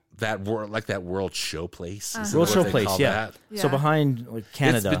of that. That World Show Place. Is World what Show they Place, call yeah. that? So Yeah. behind like,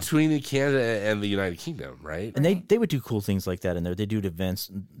 Canada. It's between Canada and the United Kingdom, right? And they would do cool things like that in there. They do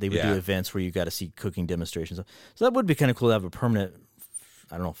events. They would do Yeah. events where you got to see cooking demonstrations. So that would be kind of cool to have a permanent,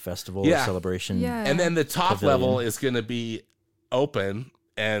 I don't know, festival Yeah. or celebration. Yeah. And then the top Pavilion. level is going to be open,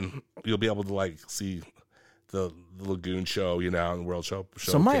 and you'll be able to like see the Lagoon Show, and the World Show.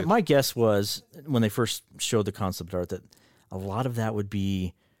 So my guess was when they first showed the concept art that a lot of that would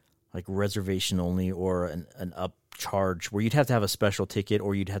be like reservation only or an upcharge where you'd have to have a special ticket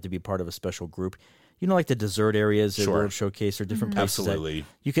or you'd have to be part of a special group. Like the dessert areas at Sure. World Showcase or different places. that Absolutely.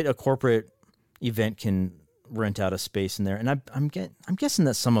 a corporate event can rent out a space in there, and I'm guessing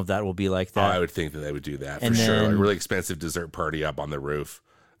that some of that will be like Oh, that. I would think that they would do that for And sure. Like then- a really expensive dessert party up on the roof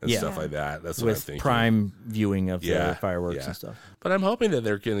and Yeah. stuff like that. That's what I'm with thinking. prime viewing of Yeah, the fireworks yeah. and stuff. But I'm hoping that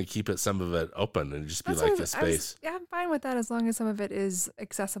they're going to keep some of it open and just be That's like what the space. I'm fine with that as long as some of it is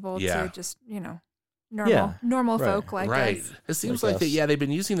accessible Yeah. to just, normal right. folk like right. us. It seems Like like that. us. Yeah, they've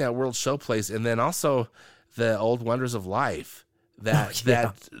been using that World Showplace, and then also the old Wonders of Life.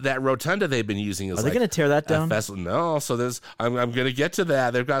 That rotunda they've been using is Are they going to tear that a down? festival. No, so there's. I'm going to get to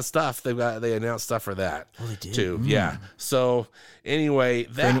that. They've got stuff. They announced stuff for that. Oh, they did? too. Yeah. So anyway,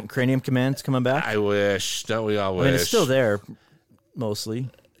 that Cranium Command's coming back? I wish. Don't we all wish? I mean, it's still there, mostly.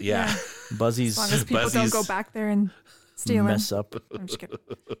 Yeah. Buzzy's As long as people don't go back there and steal him. mess up. I'm just kidding.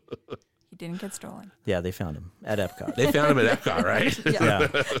 He didn't get stolen. Yeah, they found him at Epcot. They found him at Epcot, right?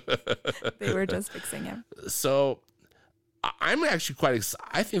 Yeah. They were just fixing him. So I'm actually quite excited.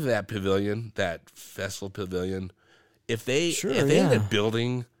 I think that pavilion, that festival pavilion, if they end up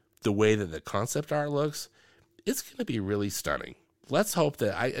building the way that the concept art looks, it's going to be really stunning. Let's hope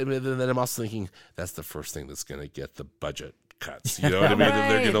that then I'm also thinking that's the first thing that's going to get the budget cuts. You know what I mean? Right.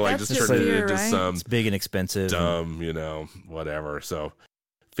 They're going to like That's just the turn it fear, into right? some It's big and expensive. dumb, whatever. So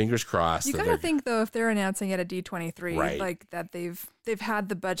fingers crossed. You that gotta they're- think though, if they're announcing it at D23, Right. like that they've had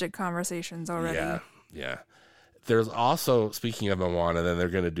the budget conversations already. Yeah. There's also, speaking of Moana, then they're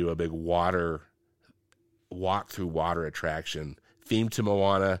going to do a big walk through water attraction themed to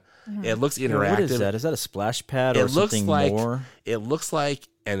Moana. It looks interactive. What is that? Is that a splash pad or It looks something like more? it looks like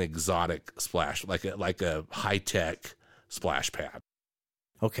an exotic splash, like a high tech splash pad.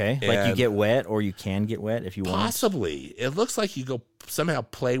 Okay, like you And- get wet or you can get wet if you want. Possibly, it looks like you go somehow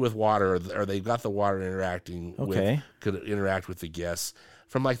play with water, or they've got the water could interact with the guests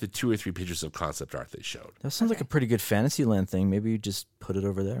from like the 2 or 3 pictures of concept art they showed. That sounds like a pretty good Fantasyland thing. Maybe you just put it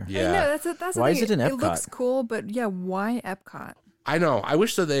over there. Yeah. I know, that's the Why thing. is it in It Epcot? looks cool, but yeah, why Epcot? I know. I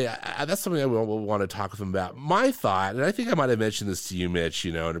wish that that's something I will want to talk with them about. My thought, and I think I might have mentioned this to you, Mitch,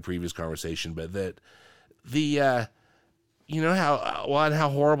 in a previous conversation, but that how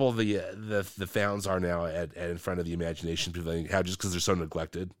horrible the fountains are now at in front of the Imagination Pavilion, how just because they're so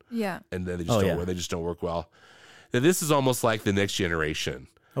neglected Yeah. and then they just don't work well. That this is almost like the next generation,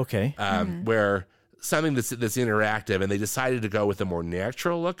 Okay. where something that's interactive, and they decided to go with a more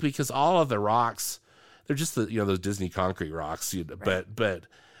natural look because all of the rocks, they're just those Disney concrete rocks, but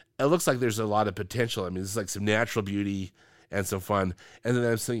it looks like there's a lot of potential. I mean, it's like some natural beauty and some fun. And then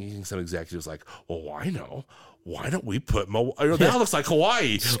I'm thinking some executives like, well, why don't we put that looks like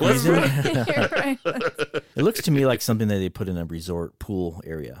Hawaii. Let's You're right. It looks to me like something that they put in a resort pool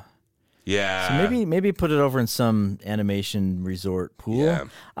area. Yeah. So maybe put it over in some animation resort pool. Yeah.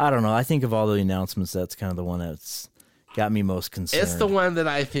 I don't know. I think of all the announcements, that's kind of the one that's got me most concerned. It's the one that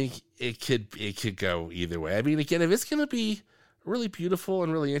I think it could go either way. I mean, again, if it's going to be really beautiful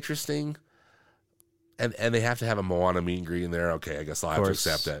and really interesting, and they have to have a Moana meet and greet in there, okay, I guess I'll have to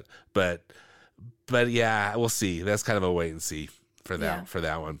accept it. But yeah, we'll see. That's kind of a wait and see for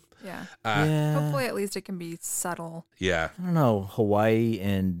that one. Yeah. Yeah. Hopefully, at least it can be subtle. Yeah. I don't know. Hawaii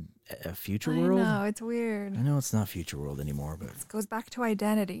and Future World? I know, it's weird. I know it's not Future World anymore, but It goes back to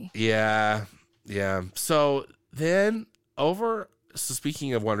identity. Yeah. Yeah. So then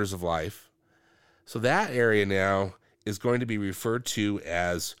speaking of Wonders of Life, so that area now is going to be referred to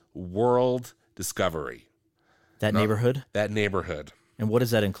as World Discovery. that neighborhood. That neighborhood. And what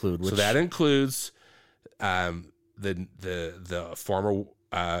does that include? So that includes the former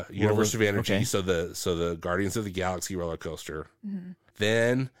University of Energy, okay. so the Guardians of the Galaxy roller coaster.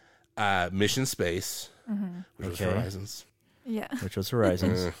 Then Mission Space, which was Okay. Horizons. Yeah. which was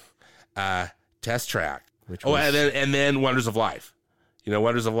Horizons. Test Track. Which Oh, was- and then Wonders of Life.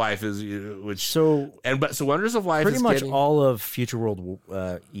 Wonders of Life is which So so Wonders of Life pretty is much getting, all of Future World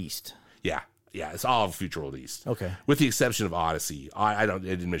East. yeah, it's all of Future World East. Okay. With the exception of Odyssey. I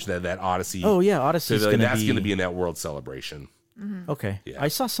didn't mention that Odyssey. Oh yeah, Odyssey's pavilion, going that's to going to be in that World Celebration. Okay. Yeah. I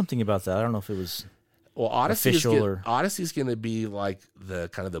saw something about that. I don't know if it was Well, Odyssey Official Odyssey's going to be like the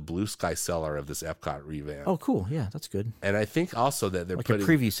kind of the blue sky seller of this Epcot revamp. Oh, cool. Yeah, that's good. And I think also that they're Like putting a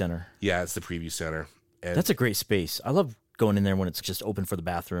preview center. Yeah, it's the preview center. And That's a great space. I love going in there when it's just open for the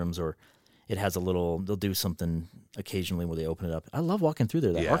bathrooms, or it has they'll do something occasionally where they open it up. I love walking through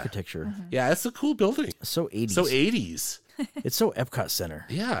there. That Yeah. architecture. yeah, it's a cool building. So 80s. So 80s. It's so Epcot Center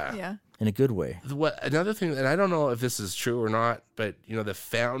Yeah. Yeah. in a good way. Another thing, and I don't know if this is true or not, but the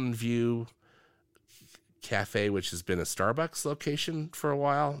Fountain View Cafe, which has been a Starbucks location for a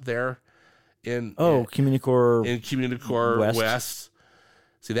while there in Communicore in Communicore West. West.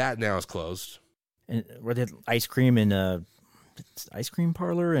 See, that now is closed. and where they had ice cream in a ice cream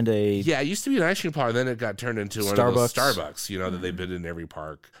parlor and a Yeah, it used to be an ice cream parlor, then it got turned into one of those Starbucks. Starbucks, that they've been in every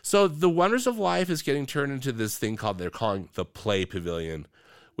park. So the Wonders of Life is getting turned into this thing they're calling the Play Pavilion,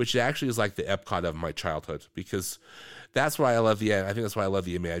 which actually is like the Epcot of my childhood, because that's why I love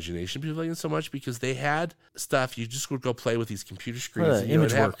the Imagination Pavilion so much, because they had stuff you just would go play with these computer screens. Well,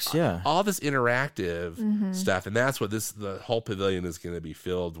 ImageWorks, yeah. All this interactive stuff, and that's what the whole pavilion is going to be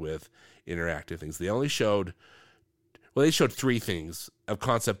filled with, interactive things. They showed 3 things of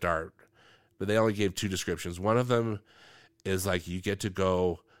concept art, but they only gave 2 descriptions. One of them is like you get to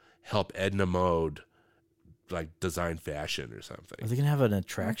go help Edna Mode like design fashion or something. Are they gonna have an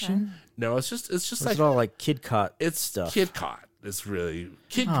attraction? No, it's just Or like is it all like Kid Caught it's stuff? Kid Caught. It's really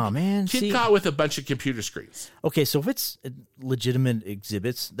Kid See- Caught with a bunch of computer screens. Okay, so if it's legitimate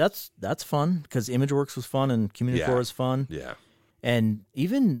exhibits, that's fun, because ImageWorks was fun and Communicore Yeah. was fun, Yeah, and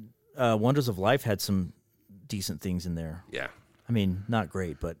even Wonders of Life had some decent things in there. yeah. I mean, not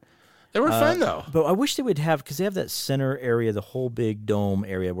great, but They were fun though. But I wish they would have, because they have that center area, the whole big dome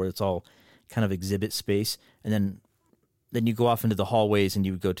area where it's all kind of exhibit space, and then you go off into the hallways and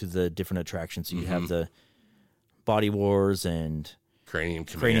you go to the different attractions. So you have the Body Wars and Cranium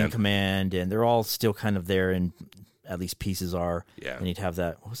Command, and they're all still kind of there, and at least pieces are. Yeah. And you'd have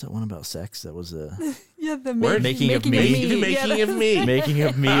that. What was that one about sex? That was a Yeah, the Making of Me. Making of Me. Making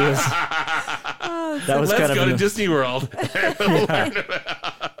of Me. Was, that was Let's kind of go to Disney World.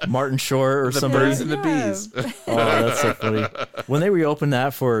 Martin Short or The somebody. birds and the bees. Oh, that's so funny. When they reopened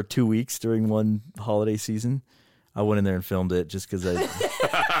that for 2 weeks during one holiday season, I went in there and filmed it just because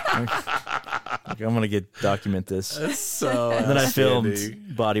I'm going to document this. So And then I outstanding.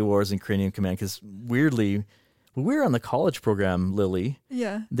 filmed Body Wars and Cranium Command, because weirdly, when we were on the college program, Lily,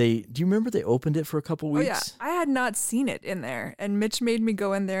 Yeah. do you remember they opened it for a couple Oh yeah, weeks? I had not seen it in there, and Mitch made me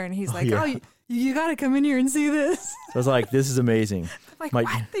go in there, and he's like, yeah. "Oh, you got to come in here and see this." I was like, this is amazing. Like, My-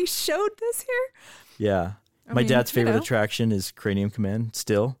 what? They showed this here? Yeah. I My mean, dad's you favorite know. attraction is Cranium Command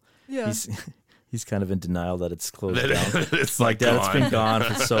still. Yeah. He's kind of in denial that it's closed down. It's like Dad, it's been gone.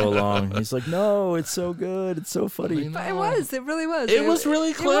 gone for so long. He's like, no, it's so good. It's so funny. But it was. It really was. It was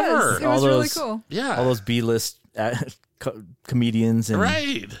really clever. It was All really those- cool. Yeah. All those B-list comedians and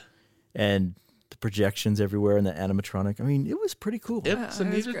right. and the projections everywhere and the animatronic. I mean, it was pretty cool. It was, it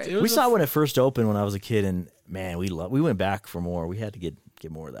was needed- great. it was We a saw it when it first opened when I was a kid, and man, we went back for more. We had to get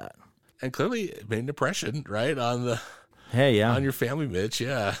more of that. and clearly it made an impression, right, on Hey, yeah, your family, Mitch.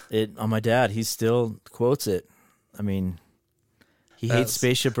 Yeah. it on my dad. He still quotes it. I mean, he hates That's-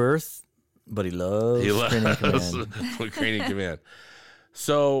 Spaceship Earth, but he loves Cranium Command. Cranium Command.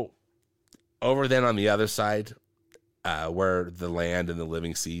 So over then on the other side, where the land and the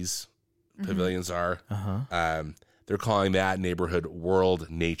living seas pavilions are, they're calling that neighborhood World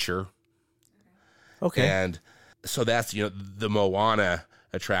Nature. Okay, And so that's, the Moana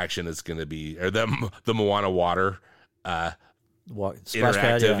attraction is going to be, or the Moana water Splash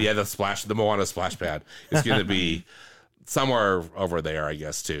pad, interactive. The Moana splash pad is going to be somewhere over there, I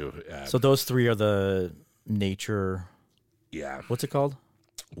guess, too. So those 3 are the nature. Yeah. What's it called?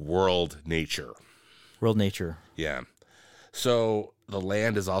 World Nature. World Nature. Yeah. So the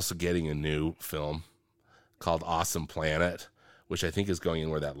land is also getting a new film called Awesome Planet, which I think is going in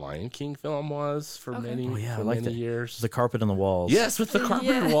where that Lion King film was for many, Oh yeah, for I like many that. years. The carpet on the walls. Yes, with the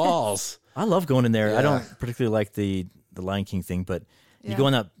carpeted walls. I love going in there. I Yeah. don't particularly like the Lion King thing, but you Yeah. go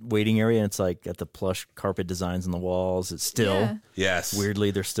in that waiting area and it's like got the plush carpet designs on the walls. It's still Yeah. Yes.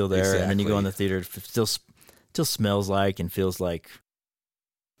 weirdly they're still there, and then you go in the theater, it still smells like and feels like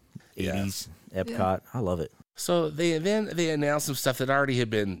 80s Epcot. I love it. So they announced some stuff that already had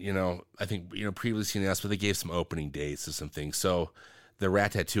been, I think, previously announced, but they gave some opening dates of some things. So the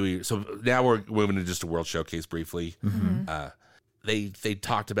Ratatouille. So now we're moving to just a World Showcase briefly. They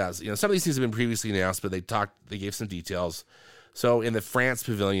talked about, some of these things have been previously announced, but they gave some details. So in the France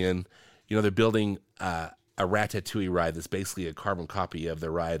Pavilion, they're building a Ratatouille ride that's basically a carbon copy of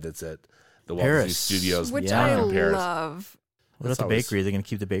the ride that's at the Walt Disney Paris. Studios. Which Yeah. I in Paris. love. What That's about the always- bakery? Are they going to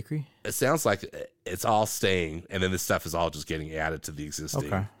keep the bakery? It sounds like it's all staying, and then this stuff is all just getting added to the existing.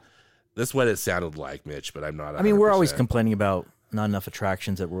 Okay. That's what it sounded like, Mitch, but I'm not. I mean, we're always 100%. complaining about not enough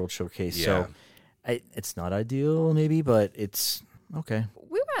attractions at World Showcase, Yeah. so it's not ideal, maybe, but it's okay.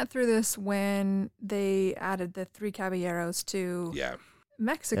 We went through this when they added the 3 Caballeros to Yeah.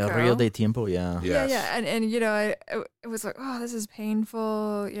 Mexico. El Rio de Tiempo, yeah. Yes. Yeah. And it was like, oh, this is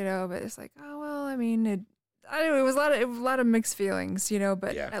painful, but it's like, oh, well, I mean, it was a lot of mixed feelings,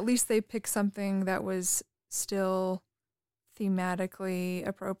 but Yeah. at least they picked something that was still thematically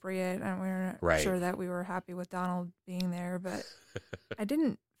appropriate. And we're not Right. sure that we were happy with Donald being there, but I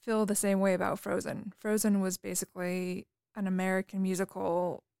didn't feel the same way about Frozen. Frozen was basically an American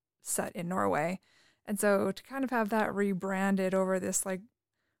musical set in Norway. And so to kind of have that rebranded over this, like,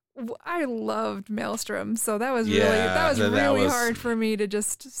 I loved Maelstrom, so that was Yeah, that really was- hard for me to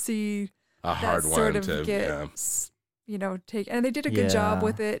just see A hard that sort one of to. get, Yeah. take, and they did a good job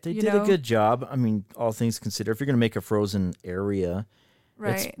with it. They did a good job. I mean, all things considered, if you're going to make a Frozen area,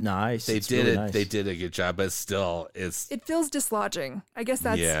 right? It's nice. They It's did really it. nice. They did a good job, but still, It feels dislodging. I guess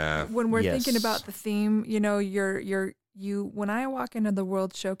that's when we're thinking Yes. about the theme. When I walk into the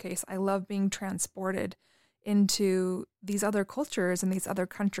World Showcase, I love being transported into these other cultures and these other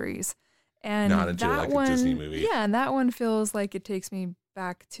countries. And Not into that like one, a Disney movie. Yeah, and that one feels like it takes me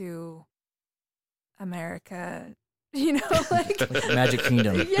back to America. Like Magic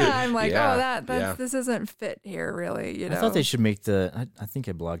Kingdom. yeah, I'm like, Yeah, this isn't fit here, really. I thought they should make I think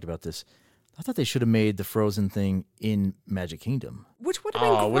I blogged about this. I thought they should have made the Frozen thing in Magic Kingdom. which would have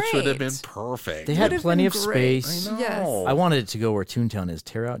been great. which would have been perfect. They Would had have plenty been of great. space. I know. Yes. I wanted it to go where Toontown is.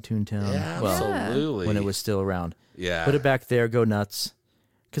 Tear out Toontown. Yeah, Well, absolutely. when it was still around. Yeah. Put it back there, go nuts.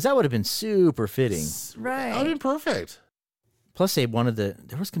 Because that would have been super fitting. Right. That would have been perfect. Plus, they wanted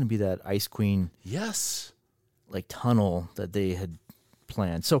there was going to be that Ice Queen Yes. like tunnel that they had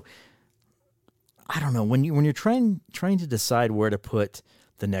planned. So I don't know, when you're trying to decide where to put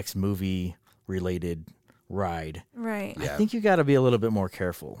the next movie related ride, Right. Yeah. I think you got to be a little bit more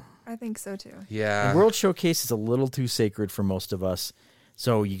careful. I think so too. Yeah. The World Showcase is a little too sacred for most of us,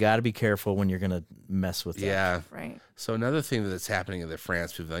 so you got to be careful when you're going to mess with that. Yeah. Right. So another thing that's happening at the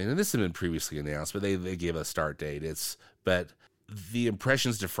France Pavilion, and this has been previously announced, but they gave a start date. But the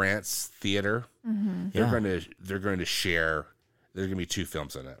Impressions de France Theater, they're going to share. There's going to be 2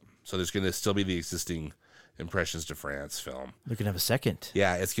 films in it, so there's going to still be the existing Impressions de France film. They're going to have a second.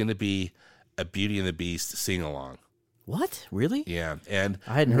 Yeah, it's going to be a Beauty and the Beast sing along. What? Really? Yeah, and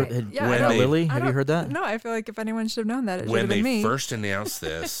I hadn't heard. Right. Yeah, I don't- Lily, I have you don't- heard that? No, I feel like if anyone should have known that, it should when have they been me. first announced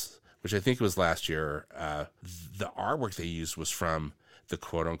this, which I think was last year, the artwork they used was from the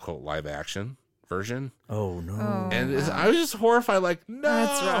quote unquote live action version. Oh no. Oh, And wow. I was just horrified, like, no.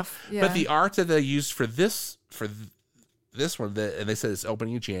 That's rough. Yeah. But the art that they used for this one, and they said it's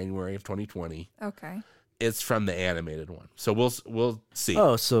opening in January of 2020. Okay. It's from the animated one, so we'll see.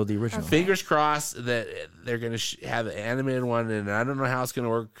 Oh, so the original. Fingers crossed that they're going to have the animated one, and I don't know how it's going to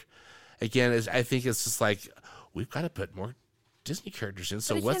work. Again, I think it's just like we've got to put more Disney characters in.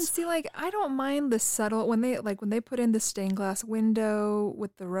 So But again, see, like, I don't mind the subtle when they put in the stained glass window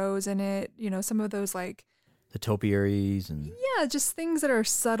with the rose in it. Some of those like The topiaries and just things that are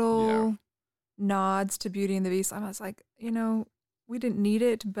subtle nods to Beauty and the Beast. I was like, we didn't need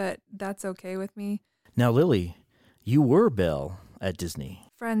it, but that's okay with me. now, Lily, you were Belle at Disney.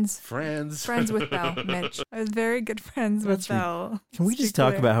 Friends with Belle, Mitch. I was very good friends with Belle. Can we just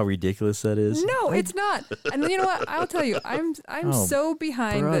talk about how ridiculous that is? No, it's not. And you know what? I'll tell you, I'm Oh, so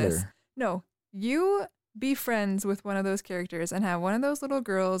behind this. brother. No, you be friends with one of those characters and have one of those little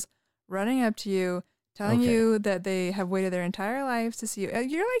girls running up to you, telling Okay. you that they have waited their entire lives to see you.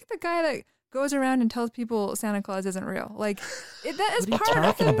 You're like the guy that goes around and tells people Santa Claus isn't real. Like that is What are you part of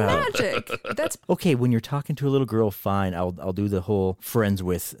talking the about? magic. That's Okay, when you're talking to a little girl, fine. I'll do the whole friends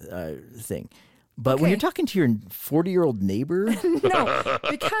with thing. But when Okay. you're talking to your 40-year-old neighbor, no,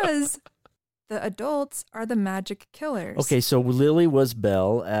 because the adults are the magic killers. okay, so Lily was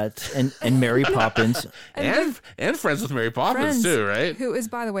Belle and Mary Poppins. and friends with Mary Poppins Friends, too, right? Who is,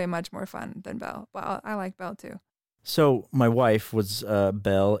 by the way, much more fun than Belle. Well, I like Belle too. So my wife was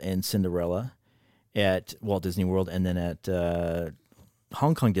Belle and Cinderella at Walt Disney World, and then at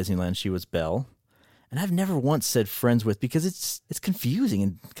Hong Kong Disneyland, she was Belle. And I've never once said friends with because it's confusing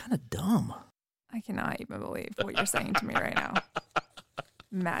and kind of dumb. I cannot even believe what you're saying to me right now.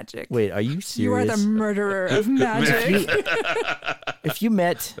 Magic. Wait, are you serious? You are the murderer of magic. If you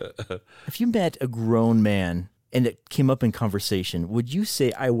met a grown man and it came up in conversation, would you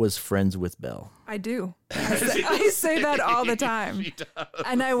say I was friends with Belle? I do. I say that all the time,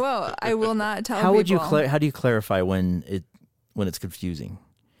 and I will. I will not tell How people. would you how do you clarify when it's confusing?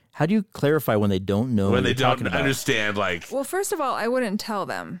 How do you clarify when they don't know When what they you're don't talking about? understand, like, Well, first of all, I wouldn't tell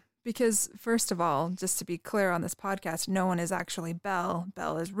them because, first of all, just to be clear on this podcast, no one is actually Belle.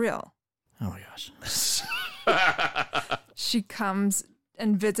 Belle is real. Oh my gosh. She comes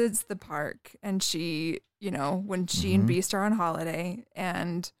and visits the park, and she, when she and Beast are on holiday,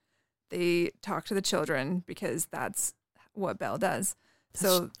 and they talk to the children because that's what Belle does.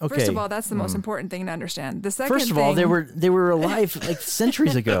 So okay. first of all, that's the most important thing to understand. The second First of all, thing, they were alive like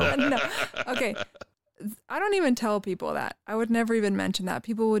centuries ago. no, okay. I don't even tell people that. I would never even mention that.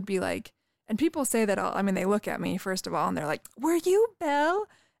 People would be like, and people say that they look at me first of all and they're like, "Were you Belle?"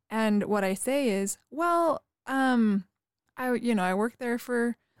 And what I say is, "Well, I worked there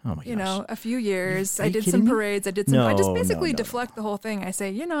for Oh my gosh. a few years. Are I you did kidding some me? parades. I just No, basically no. deflect the whole thing. I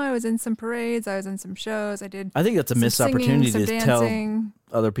say, I was in some parades. I was in some shows. I did. I think that's a some missed singing, opportunity some to tell dancing.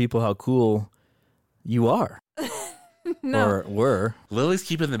 other people how cool you are. No. Or were. Lily's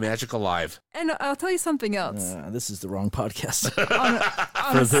keeping the magic alive. And I'll tell you something else. This is the wrong podcast.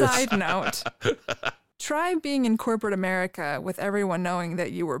 On a this. side note, try being in corporate America with everyone knowing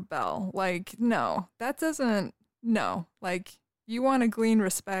that you were Belle. Like, no, that doesn't, no. Like, you want to glean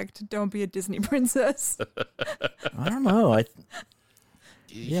respect, don't be a Disney princess. I don't know.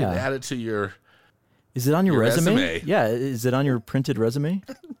 You can add it to your... Is it on your resume. Yeah, is it on your printed resume?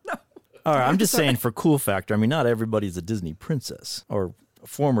 No. All right, I'm just saying for cool factor. I mean, not everybody's a Disney princess or a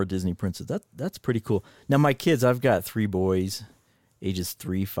former Disney princess. That's pretty cool. Now, my kids, I've got 3 boys, ages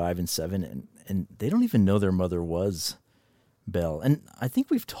 3, 5, and 7, and they don't even know their mother was Belle. And I think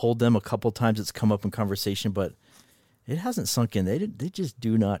we've told them a couple times, it's come up in conversation, but it hasn't sunk in. They just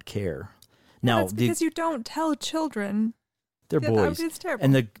do not care. Now, That's because you don't tell children. they're boys. It's terrible.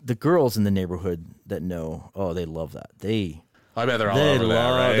 And the girls in the neighborhood that know, oh, they love that. I bet they're all over that,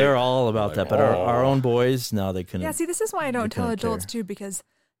 right? They're all about that. But our own boys, no, they couldn't. Yeah, see, this is why I don't tell couldn't adults, care. too, because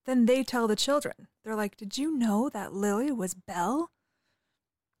then they tell the children. They're like, did you know that Lily was Belle?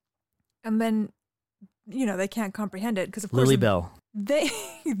 And then, they can't comprehend it because, of course, Lily Bell. they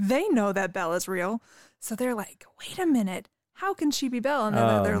know that Belle is real. So they're like, wait a minute. How can she be Belle? And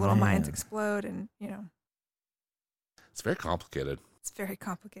then their little minds man. explode and, It's very complicated. it's very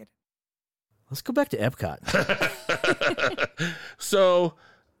complicated. Let's go back to Epcot. So,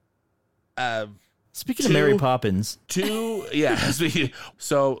 Speaking of Mary Poppins,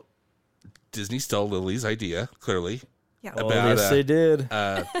 so Disney stole Lily's idea, clearly. Yeah. oh, yes, they did.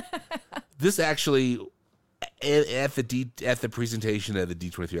 This actually, at the presentation at the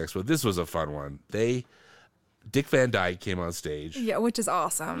D23 Expo, this was a fun one. Dick Van Dyke came on stage. Yeah, which is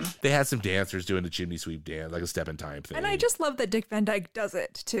awesome. They had some dancers doing the chimney sweep dance, like a step in time thing. And I just love that Dick Van Dyke does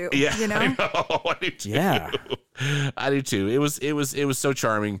it too. I know. I do too. Yeah. I do too. It was so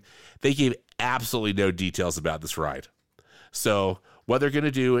charming. They gave absolutely no details about this ride. So what they're going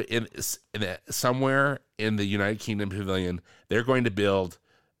to do in somewhere in the United Kingdom Pavilion, they're going to build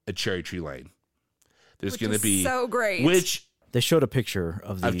a Cherry Tree Lane. There's going to be so great. which They showed a picture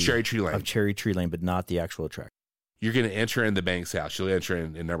of Cherry Tree Lane. of Cherry Tree Lane, but not the actual attraction. You're going to enter in the Banks house. You'll enter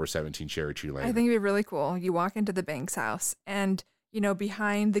in number 17 Cherry Tree Lane. I think it'd be really cool. You walk into the Banks house and,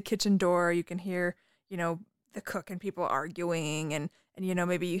 behind the kitchen door, you can hear, the cook and people arguing and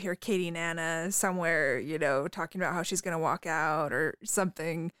maybe you hear Katie Nana somewhere, talking about how she's going to walk out or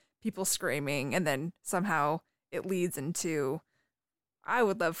something, people screaming. And then somehow it leads into, I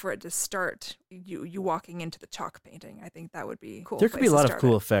would love for it to start you walking into the chalk painting. I think that would be cool. There could be a lot of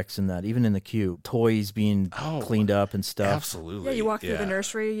cool effects in that, even in the queue. Toys being cleaned up and stuff. Absolutely. Yeah, you walk through the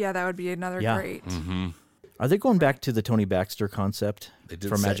nursery. Yeah, that would be another great. Mm-hmm. Are they going back to the Tony Baxter concept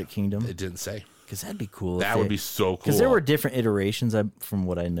for Magic Kingdom? It didn't say. Because that'd be cool. That would be so cool. Because there were different iterations, from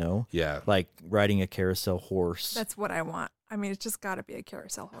what I know. Yeah. Like riding a carousel horse. That's what I want. I mean, it's just got to be a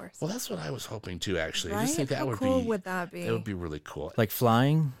carousel horse. Well, that's what I was hoping too, actually. Right? I just think that How would cool be... would that be? It would be really cool. Like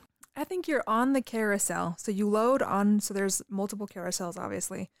flying? I think you're on the carousel. So you load on, so there's multiple carousels,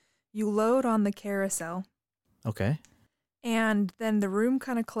 obviously. You load on the carousel. Okay. And then the room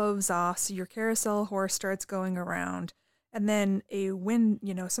kind of closes off. So your carousel horse starts going around. And then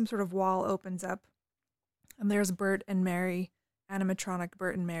some sort of wall opens up. And there's Bert and Mary, animatronic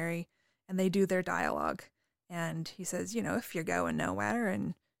Bert and Mary. And they do their dialogue. And he says, if you're going nowhere.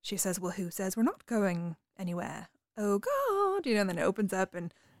 And she says, well, who says we're not going anywhere? Oh, God. And then it opens up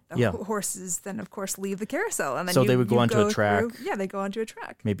and the horses then, of course, leave the carousel. And then so they would go onto a track. Yeah, they go onto a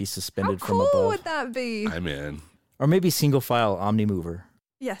track. Maybe suspended How from cool above. would that be? I'm in. Or maybe single file Omnimover.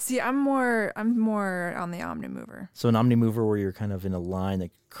 Yeah, see, I'm more on the Omnimover. So an Omnimover where you're kind of in a line that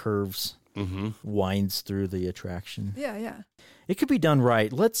curves, Mm-hmm. winds through the attraction. Yeah. It could be done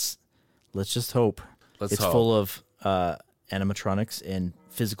right. Let's just hope. Let's it's hope. full of animatronics and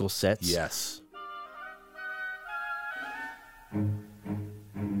physical sets. Yes.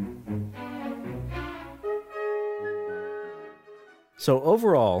 So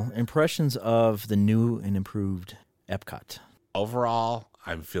overall, impressions of the new and improved Epcot. Overall,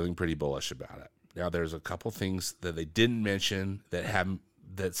 I'm feeling pretty bullish about it. Now, there's a couple things that they didn't mention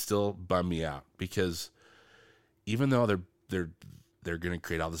that still bum me out, because even though they're going to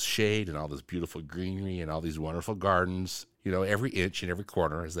create all this shade and all this beautiful greenery and all these wonderful gardens, every inch and every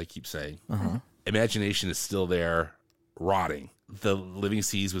corner, as they keep saying, imagination is still there, rotting. The Living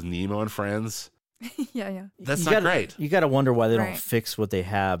Seas with Nemo and friends. Yeah. That's not great. You got to wonder why they don't Right. fix what they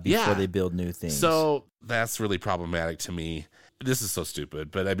have before they build new things. So that's really problematic to me. This is so stupid,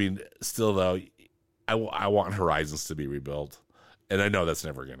 but I mean, still though, I want Horizons to be rebuilt, and I know that's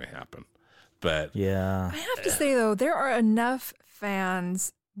never going to happen. But yeah, I have to say, though, there are enough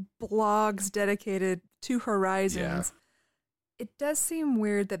fans, blogs dedicated Two Horizons. It does seem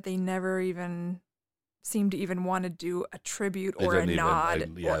weird that they never even seem to even want to do a tribute or a nod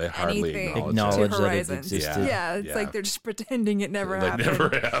or they hardly anything acknowledge to that it Horizons. existed. Yeah, it's like they're just pretending it never happened. Never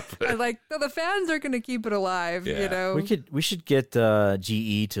happened. And like, no, the fans are going to keep it alive, you know? We should get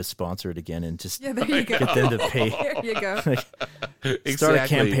GE to sponsor it again and just Yeah, there you go. get them to pay. There you go. Start a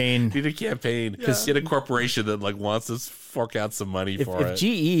campaign. Need a campaign. Because get a corporation that like wants to fork out some money for it. If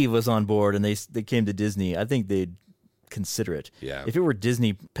GE was on board and they came to Disney, I think they'd consider it. Yeah. If it were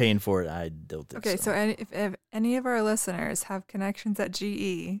Disney paying for it, I don't think Okay, so. so if any of our listeners have connections at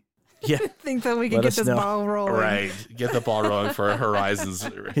GE, Yeah. think that we can Let get us this know. ball rolling. Right. Get the ball rolling for Horizons,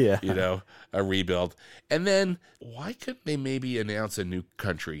 Yeah. a rebuild. And then why couldn't they maybe announce a new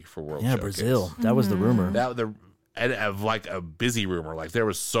country for World Yeah, Showcase? Brazil. That was the rumor. And like a busy rumor. Like there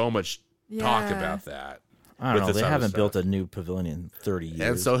was so much talk Yeah. about that. I with don't know. this They other haven't stuff. built a new pavilion in 30 years.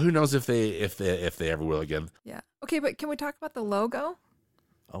 And so who knows if they ever will again. Yeah. Okay, but can we talk about the logo?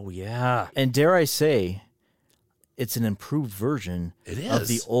 Oh, yeah. And dare I say, it's an improved version It of is.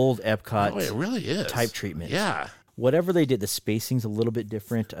 the old Epcot Oh, it really is. type treatment. Yeah. Whatever they did, the spacing's a little bit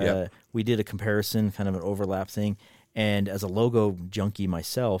different. Yep. We did a comparison, kind of an overlap thing. And as a logo junkie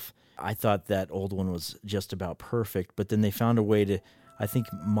myself, I thought that old one was just about perfect. But then they found a way to, I think,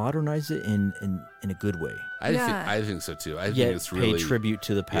 modernize it in a good way. I think so too. I think Yet it's really pay tribute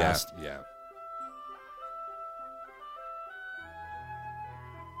to the past. Yeah.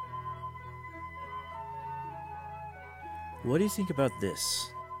 What do you think about this?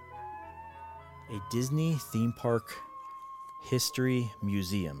 A Disney theme park history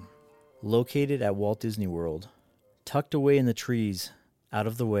museum located at Walt Disney World, tucked away in the trees, out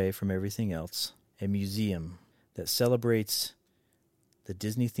of the way from everything else. A museum that celebrates the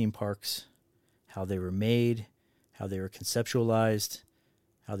Disney theme parks, how they were made, how they were conceptualized,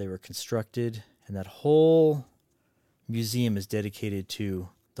 how they were constructed, and that whole museum is dedicated to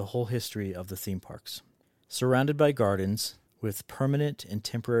the whole history of the theme parks. Surrounded by gardens with permanent and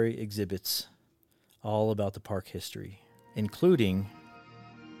temporary exhibits all about the park history, including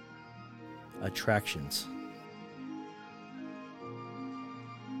attractions.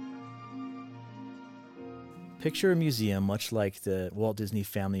 Picture a museum much like the Walt Disney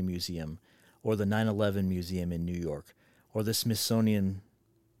Family Museum or the 9/11 Museum in New York or the Smithsonian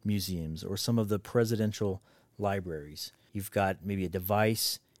Museums or some of the presidential libraries. You've got maybe a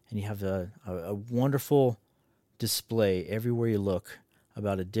device and you have a wonderful display everywhere you look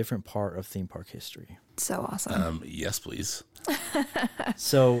about a different part of theme park history. So awesome. Yes, please.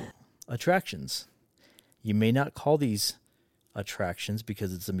 So, attractions. You may not call these attractions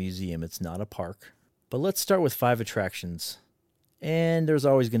because it's a museum, it's not a park. But let's start with 5 attractions. And there's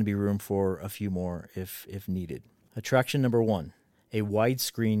always going to be room for a few more if needed. Attraction number 1, a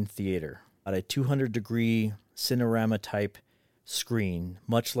widescreen theater. At a 200-degree Cinerama type screen,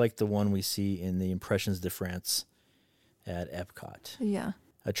 much like the one we see in the Impressions de France at Epcot. Yeah.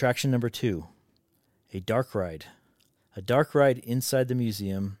 Attraction number 2, a dark ride. A dark ride inside the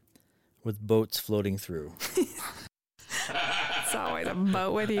museum with boats floating through. It's always a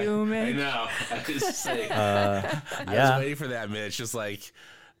boat with you, I man. know. I was just saying. Yeah. I was waiting for that, Mitch. Just like,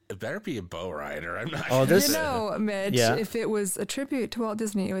 it better be a bow rider. I'm not. Oh, this- You know, Mitch, Yeah. if it was a tribute to Walt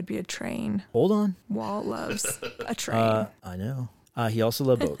Disney, it would be a train. Hold on. Walt loves a train. I know. He also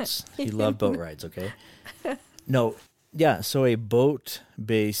loved boats. He loved boat rides, okay? No. Yeah, so a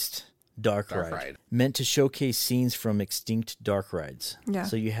boat-based dark ride meant to showcase scenes from extinct dark rides. Yeah.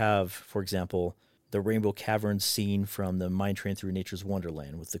 So you have, for example, the Rainbow Caverns scene from the Mine Train Through Nature's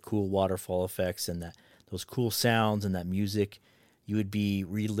Wonderland with the cool waterfall effects and those cool sounds and that music. You would be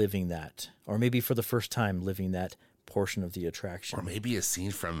reliving that, or maybe for the first time living that portion of the attraction. Or maybe a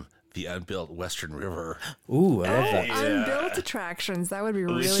scene from the unbuilt Western River. Ooh, I love that. Unbuilt attractions. That would be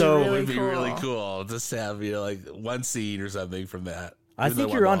really, So- really It would be cool. really cool just to have like one scene or something from that. I Even think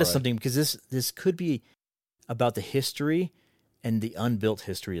though you're I'm onto all in. something because this could be about the history and the unbuilt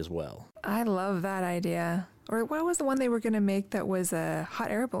history as well. I love that idea. Or what was the one they were going to make that was a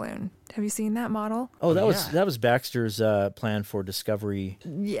hot air balloon? Have you seen that model? Oh, that yeah. was Baxter's plan for Discovery.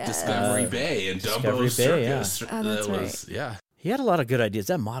 Yeah. Discovery Bay and Discovery Dumbo Bay, yeah. Circus. Oh, that's That was, yeah. He had a lot of good ideas.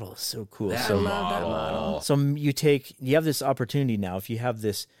 That model is so cool. That So love that model. So you have this opportunity now. If you have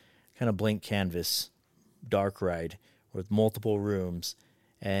this kind of blank canvas dark ride with multiple rooms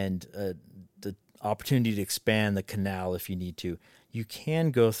and the opportunity to expand the canal if you need to, you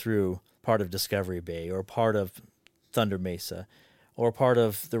can go through part of Discovery Bay or part of Thunder Mesa or part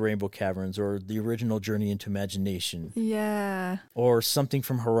of the Rainbow Caverns, or the original Journey into Imagination, Yeah. or something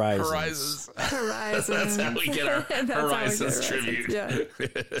from Horizons. Horizons. That's how we get our That's how we get Horizons tribute.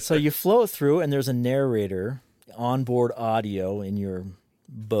 Yeah. So you float through, and there's a narrator, onboard audio in your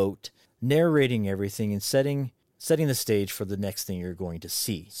boat, narrating everything and setting the stage for the next thing you're going to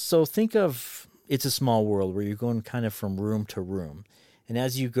see. So think of It's a Small World, where you're going kind of from room to room. And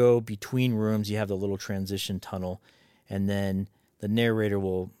as you go between rooms, you have the little transition tunnel, and then the narrator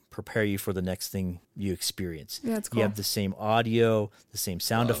will prepare you for the next thing you experience. Yeah, it's You cool. have the same audio, the same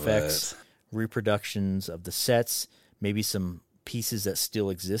sound Love effects, it. reproductions of the sets, maybe some pieces that still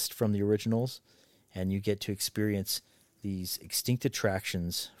exist from the originals, and you get to experience these extinct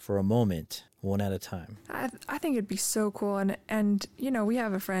attractions for a moment, one at a time. I think it'd be so cool. And we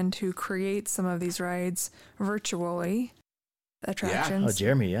have a friend who creates some of these rides virtually, attractions. Oh,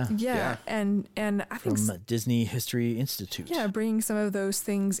 Jeremy, yeah. Yeah. And I think From Disney History Institute. yeah, bringing some of those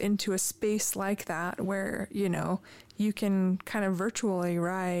things into a space like that where, you can kind of virtually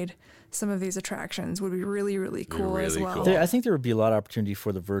ride some of these attractions would be really, really cool as really well. cool. I think there would be a lot of opportunity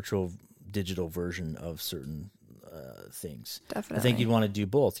for the virtual digital version of certain things. Definitely. I think you'd want to do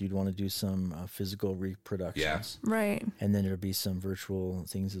both. You'd want to do some physical reproductions. Right. And then there'd be some virtual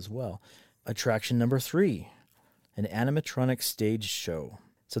things as well. Attraction number 3, an animatronic stage show.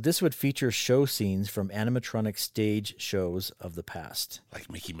 So this would feature show scenes from animatronic stage shows of the past. Like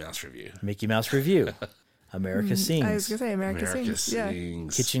Mickey Mouse Review. Mickey Mouse Review, America Sings, I was going to say America Sings. Yeah.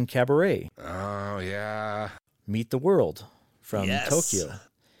 Sings. Kitchen Cabaret, Oh, yeah. Meet the World from Yes. Tokyo.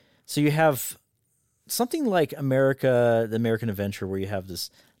 So you have something like the American Adventure, where you have this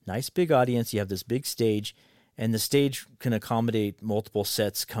nice big audience, you have this big stage, and the stage can accommodate multiple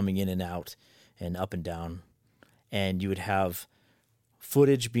sets coming in and out and up and down. And you would have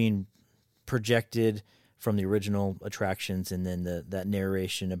footage being projected from the original attractions, and then that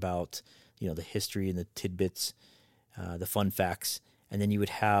narration about the history and the tidbits, the fun facts, and then you would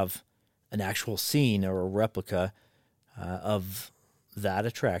have an actual scene or a replica of that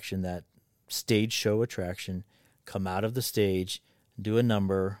attraction, that stage show attraction, come out of the stage, do a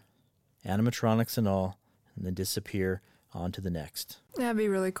number, animatronics and all, and then disappear on to the next. That'd be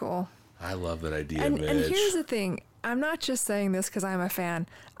really cool. I love that idea, And Mitch. here's the thing. I'm not just saying this because I'm a fan.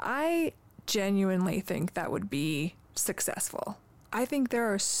 I genuinely think that would be successful. I think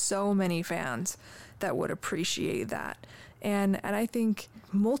there are so many fans that would appreciate that. And I think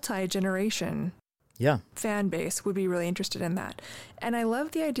multi-generation Yeah. fan base would be really interested in that. And I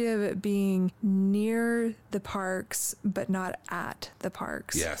love the idea of it being near the parks, but not at the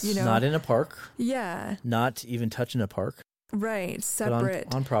parks. Yes. Not in a park, Yeah, not even touching a park, right. but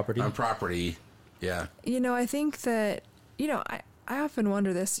Separate. on property. On property. Yeah. I think that, I often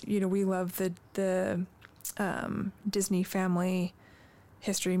wonder this, we love the Disney Family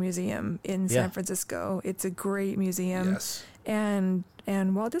History Museum in San Francisco. It's a great museum. Yes.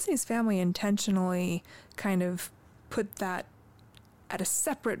 And Walt Disney's family intentionally kind of put that at a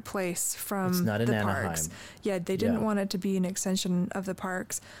separate place from It's not in the Anaheim. parks. Yeah, they didn't Yeah. want it to be an extension of the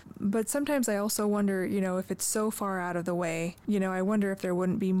parks. But sometimes I also wonder, if it's so far out of the way, I wonder if there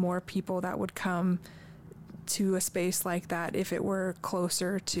wouldn't be more people that would come to a space like that if it were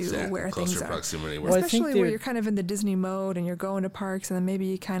closer to Exactly. where Closer things are. proximity. Well, I think Especially where they're- you're kind of in the Disney mode and you're going to parks, and then maybe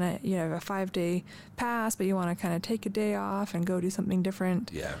you kind of have a 5-day pass, but you want to kind of take a day off and go do something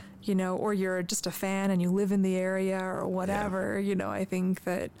different. Yeah. Or you're just a fan and you live in the area or whatever. I think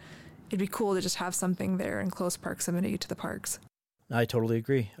that it'd be cool to just have something there in close proximity to the parks. I totally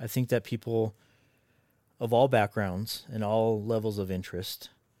agree. I think that people of all backgrounds and all levels of interest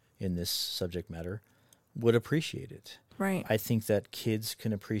in this subject matter would appreciate it. Right. I think that kids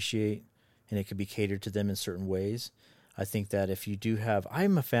can appreciate, and it could be catered to them in certain ways. I think that if you do have,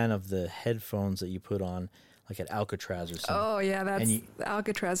 I'm a fan of the headphones that you put on, like at Alcatraz or something. Oh yeah, And the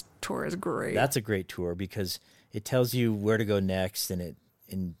Alcatraz tour is great. That's a great tour because it tells you where to go next, and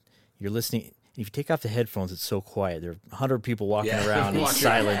you're listening. If you take off the headphones, it's so quiet. There are 100 people walking around in Walking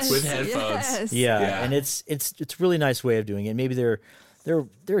silence. with headphones. Yes. Yeah, Yeah. and it's a really nice way of doing it. Maybe there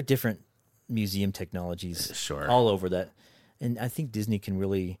are different museum technologies Sure. all over that, and I think Disney can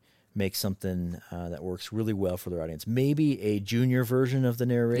really make something that works really well for their audience. Maybe a junior version of the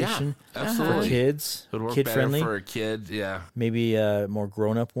narration Yeah, absolutely. for kids, It would work kid better friendly. for a kid. Yeah. Maybe a more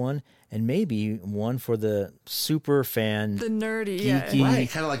grown up one, and maybe one for the super fan, The nerdy, yeah. Geeky. Right.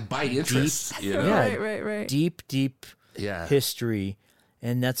 Kind of like bite interest. You know? Yeah. Right. deep Yeah. history,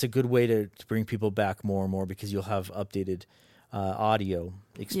 and that's a good way to bring people back more and more because you'll have updated audio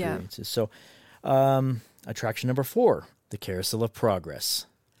experiences. So, attraction number 4, the Carousel of Progress.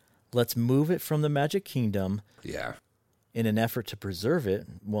 Let's move it from the Magic Kingdom Yeah. in an effort to preserve it,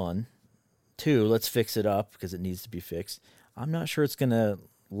 one. Two, let's fix it up because it needs to be fixed. I'm not sure it's going to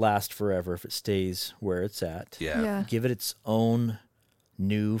last forever if it stays where it's at. Yeah. Give it its own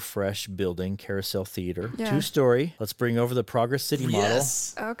new, fresh building, Carousel Theater. Yeah. 2-story. Let's bring over the Progress City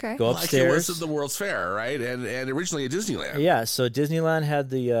Yes. Okay. model. Go Like it was upstairs. at the World's Fair, right? And originally at Disneyland. Yeah, so Disneyland had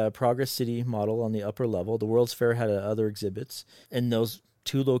the Progress City model on the upper level. The World's Fair had other exhibits. In those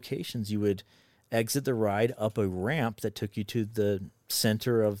 2 locations, you would exit the ride up a ramp that took you to the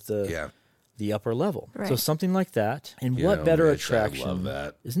center of the upper level. Right. So something like that. And You what know, better Mitch, attraction? I love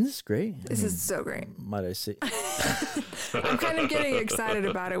that. Isn't this great? This is so great. Might I say? I'm kind of getting excited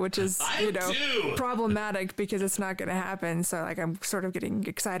about it, which is, I do. problematic because it's not going to happen. So, like, I'm sort of getting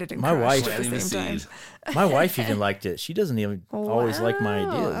excited and My crushed wife- at the Planting the same time. seed. My wife even liked it. She doesn't even always like my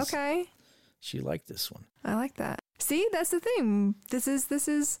Wow, ideas. Okay. She liked this one. I like that. See, that's the thing.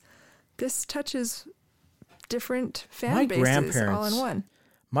 This touches different fan My bases grandparents- all in one.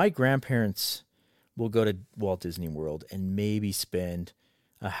 My grandparents will go to Walt Disney World and maybe spend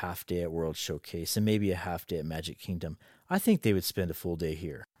a half day at World Showcase and maybe a half day at Magic Kingdom. I think they would spend a full day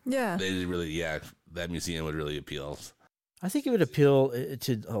here. Yeah. They did really, that museum would really appeal. I think it would appeal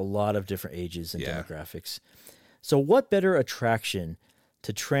to a lot of different ages and Yeah. demographics. So what better attraction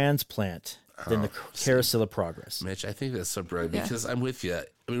to transplant than the Carousel of Progress? Mitch, I think that's so brilliant Yeah. because I'm with you.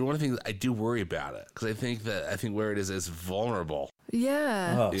 I mean, one of the things I do worry about it because I think where it is vulnerable.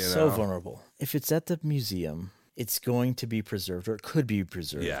 Yeah. Oh, You so know? vulnerable. If it's at the museum, it's going to be preserved, or it could be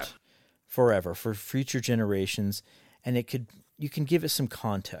preserved Yeah. forever for future generations, and you can give it some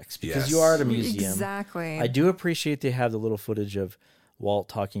context because you Yes. are at a museum. Exactly. I do appreciate they have the little footage of Walt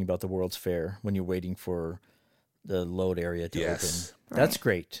talking about the World's Fair when you're waiting for the load area to Yes. open. That's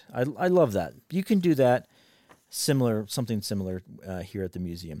great. I love that. You can do that. Something similar here at the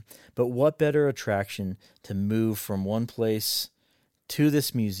museum. But what better attraction to move from one place to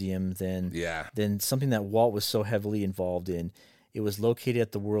this museum than something that Walt was so heavily involved in? It was located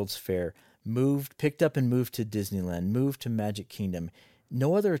at the World's Fair, picked up and moved to Disneyland, moved to Magic Kingdom.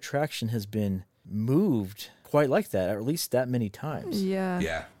 No other attraction has been moved quite like that, or at least that many times. Yeah.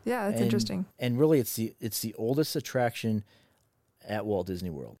 Yeah. Yeah, that's And- interesting. And really, it's the oldest attraction at Walt Disney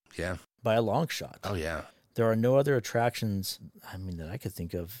World Yeah. by a long shot. Oh, yeah. There are no other attractions, that I could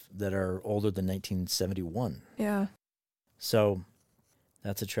think of that are older than 1971. Yeah. So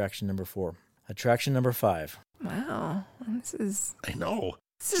that's attraction number 4. Attraction number 5. Wow. This is I know.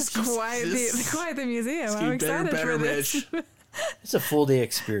 quite the museum. It's I'm getting excited better, for this. Mitch. It's a full day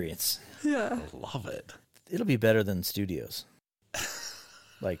experience. Yeah. I love it. It'll be better than studios.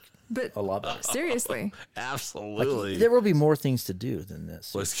 Like But a lot better. seriously. Absolutely. There will be more things to do than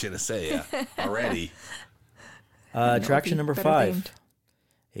this. I was going to say, yeah. Already. Attraction number better 5. themed.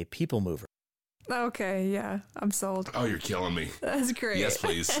 A people mover. Okay, yeah. I'm sold. Oh, you're killing me. That's great. Yes,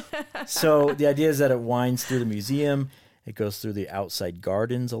 please. So the idea is that it winds through the museum. It goes through the outside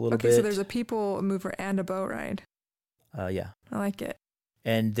gardens a little Okay, bit. so there's a people mover and a boat ride. Yeah. I like it.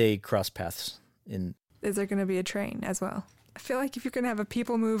 And they cross paths in. Is there going to be a train as well? I feel like if you're going to have a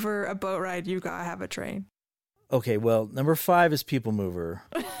people mover, a boat ride, you got to have a train. Okay, well, number 5 is people mover.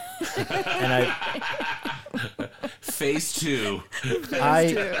 And Phase 2.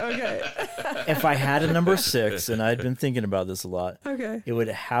 Okay. if I had a number 6, and I'd been thinking about this a lot, Okay. it would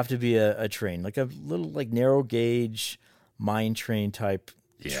have to be a train, like a little narrow gauge mine train type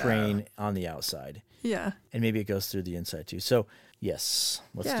train on the outside. Yeah. And maybe it goes through the inside too. So yes,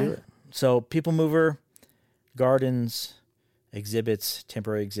 let's Yeah. do it. So people mover, gardens, exhibits,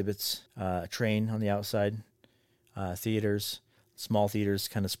 temporary exhibits, train on the outside, theaters, small theaters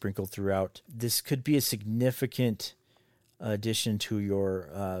kind of sprinkled throughout. This could be a significant addition to your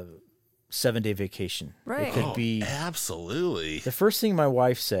 7-day vacation. Right. It could be Absolutely. the first thing my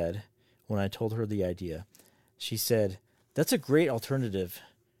wife said when I told her the idea. She said, "That's a great alternative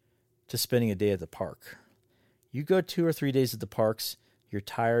to spending a day at the park. You go 2 or 3 days at the parks, you're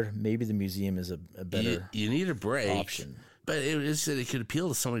tired, maybe the museum is a better You need a break. option." But it could appeal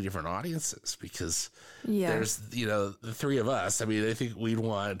to so many different audiences because Yeah. there's, the 3 of us. I mean, I think we'd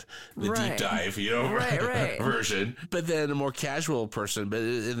want the deep Right. dive, Right. version. But then a more casual person, but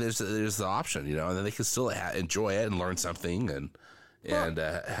there's the option, and then they can still enjoy it and learn something and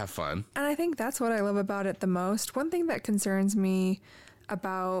have fun. And I think that's what I love about it the most. One thing that concerns me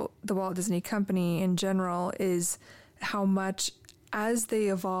about the Walt Disney Company in general is how much, as they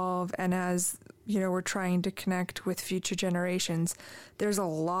evolve and as we're trying to connect with future generations, there's a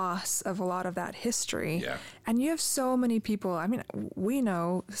loss of a lot of that history. Yeah. And you have so many people. I mean, we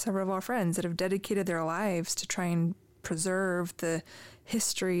know several of our friends that have dedicated their lives to try and preserve the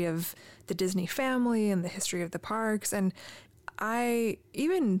history of the Disney family and the history of the parks. And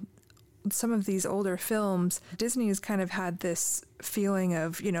even some of these older films, Disney's kind of had this feeling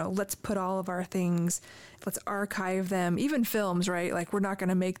of, let's put all of our things, let's archive them, even films, right? Like, we're not going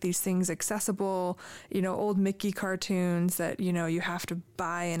to make these things accessible, old Mickey cartoons that, you have to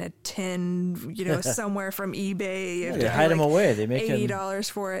buy in a tin, somewhere from eBay. You have They to hide pay them away. They make $80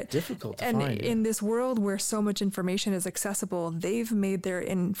 for it. difficult to and find. in this world where so much information is accessible, they've made their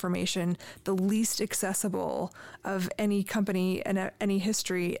information the least accessible of any company and any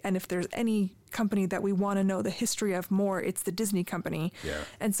history. And if there's any company that we want to know the history of more, it's the Disney company. Yeah.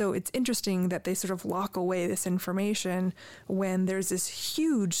 And so it's interesting that they sort of lock away this information when there's this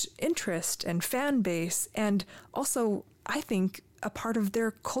huge interest and fan base, and also, I think, a part of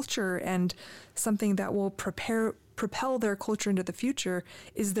their culture and something that will propel their culture into the future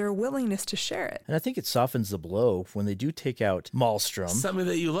is their willingness to share it. And I think it softens the blow when they do take out Maelstrom. Something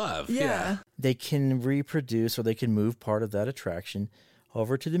that you love. Yeah. They can reproduce, or they can move part of that attraction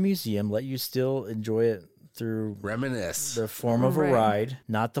over to the museum, let you still enjoy it through Reminisce. the form of a Right. ride,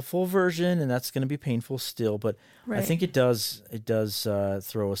 not the full version, and that's going to be painful still. But I Right. think it does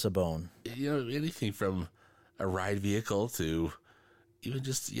throw us a bone. Anything from a ride vehicle to even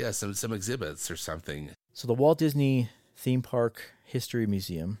just, some exhibits or something. So the Walt Disney Theme Park History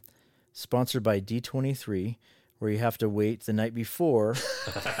Museum, sponsored by D23, where you have to wait the night before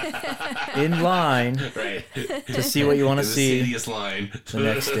in line Right. to see what you want to The see insidious line. the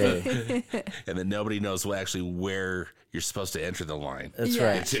next day. And then nobody knows where you're supposed to enter the line. That's Yeah.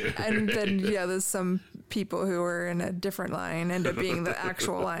 right. And then, there's some people who are in a different line end up being the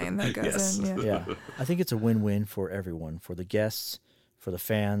actual line that goes in. Yeah. Yeah, I think it's a win-win for everyone, for the guests, for the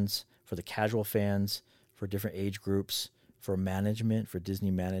fans, for the casual fans, for different age groups, for management, for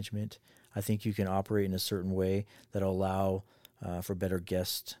Disney management. I think you can operate in a certain way that'll allow for better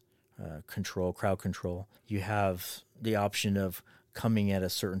guest control, crowd control. You have the option of coming at a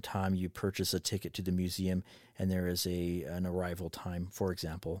certain time. You purchase a ticket to the museum, and there is an arrival time, for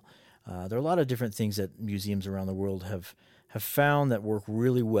example. There are a lot of different things that museums around the world have found that work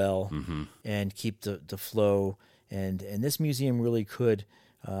really well and keep the flow. And this museum really could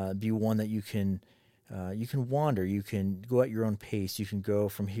be one that you can wander. You can go at your own pace. You can go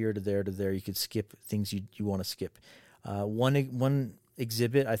from here to there to there. You could skip things you want to skip. One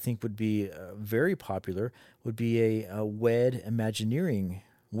exhibit I think would be very popular would be a WED Imagineering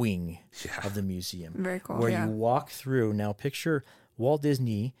wing of the museum. Very cool, Where yeah. you walk through. Now picture Walt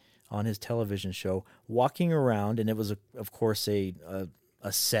Disney on his television show walking around, and it was of course a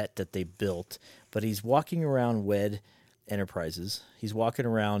set that they built, but he's walking around WED Enterprises. He's walking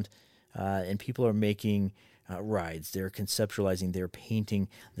around, and people are making rides. They're conceptualizing. They're painting.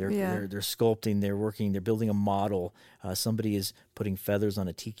 They're sculpting. They're working. They're building a model. Somebody is putting feathers on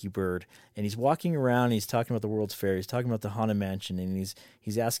a tiki bird, and he's walking around. And he's talking about the World's Fair. He's talking about the Haunted Mansion, and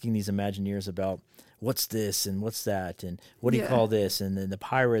he's asking these Imagineers about what's this and what's that and what do you call this, and then the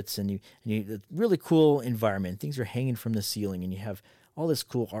pirates, and you really cool environment. Things are hanging from the ceiling, and you have all this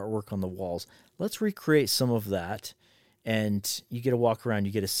cool artwork on the walls. Let's recreate some of that. And you get to walk around,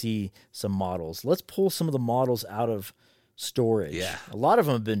 you get to see some models. Let's pull some of the models out of storage. Yeah. A lot of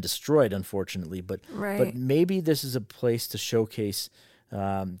them have been destroyed, unfortunately, but Right. maybe this is a place to showcase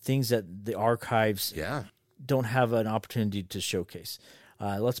things that the archives Yeah. don't have an opportunity to showcase.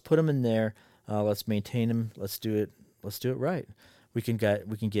 Let's put them in there. Let's maintain them. Let's do it right. We can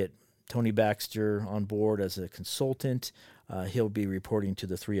get Tony Baxter on board as a consultant. He'll be reporting to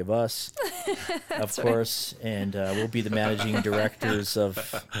the three of us, of course, and we'll be the managing directors of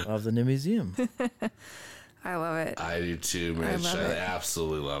the new museum. I love it. I do too, Mitch. love I it.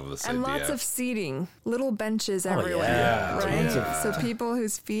 absolutely love this And idea. lots of seating, little benches everywhere, yeah. right? Tons of- So people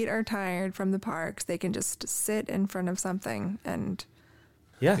whose feet are tired from the parks, they can just sit in front of something and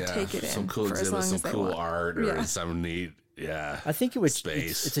Yeah. take it some in cool for as exhibits, long some as they cool want. art, or Yeah. some neat, I think it's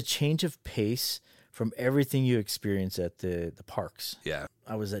space. a change of pace from everything you experience at the parks. Yeah.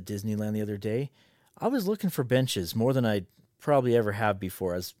 I was at Disneyland the other day. I was looking for benches more than I probably ever have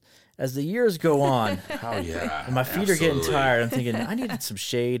before. As the years go on, Oh yeah. and my feet are getting Absolutely. tired, I'm thinking I needed some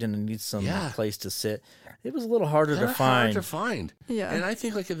shade and I need some Yeah. place to sit. It was a little harder They're to hard find. to find. Yeah. And I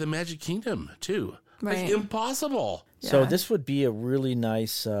think like at the Magic Kingdom too. Like Right. impossible. So Yeah. this would be a really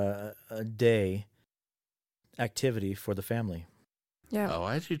nice a day activity for the family. Yeah. Oh,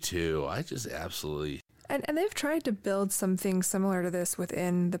 I do too. I just absolutely. And they've tried to build something similar to this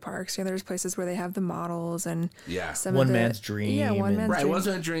within the parks. There's places where they have the models and Yeah. some One of the, man's dream Yeah, one and- man's Right. dream.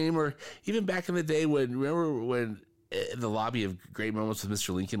 Wasn't a dream, or even back in the day remember when the lobby of Great Moments with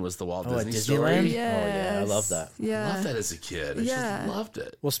Mr. Lincoln was the Walt at Disney Disneyland? story. Yes. Oh, yeah, I love that. I Yeah. loved that as a kid. I Yeah. just loved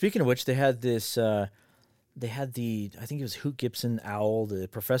it. Well, speaking of which, they had this. They had I think it was Hoot Gibson Owl, the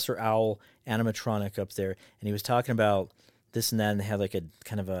Professor Owl animatronic up there, and he was talking about this and that, and they had like a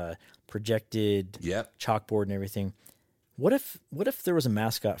kind of a projected Yep. chalkboard and everything. What if there was a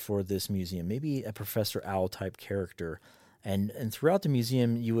mascot for this museum? Maybe a Professor Owl type character, and throughout the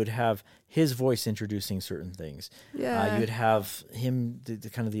museum you would have his voice introducing certain things. Yeah. You'd have him, the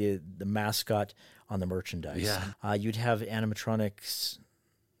kind of the mascot on the merchandise. Yeah. You'd have animatronics.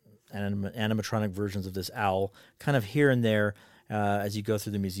 Animatronic versions of this owl kind of here and there as you go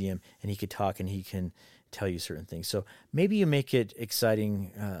through the museum, and he could talk and he can tell you certain things. So maybe you make it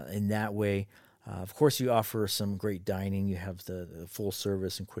exciting in that way. Of course, you offer some great dining. You have the full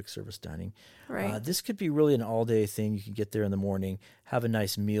service and quick service dining. Right. This could be really an all-day thing. You can get there in the morning, have a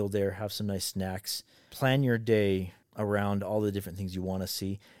nice meal there, have some nice snacks, plan your day around all the different things you want to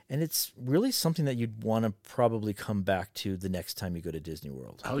see. And it's really something that you'd want to probably come back to the next time you go to Disney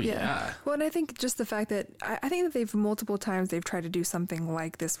World. Oh, yeah. Well, and I think just the fact that I think that they've multiple times they've tried to do something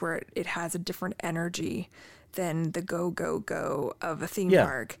like this where it has a different energy than the go of a theme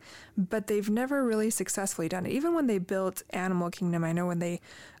park, but they've never really successfully done it. Even when they built Animal Kingdom, I know when they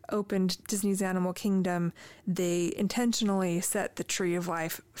opened Disney's Animal Kingdom, they intentionally set the Tree of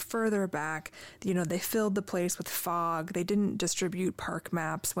Life further back. You know, they filled the place with fog. They didn't distribute park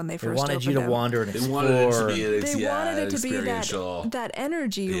maps when they They first wanted opened you to them. wander and They explore. wanted it to be They wanted it to be experiential. that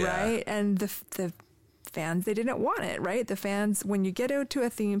energy, Yeah. right? And the fans, they didn't want it, right? The fans, when you get out to a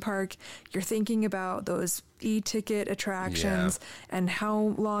theme park, you're thinking about those e-ticket attractions and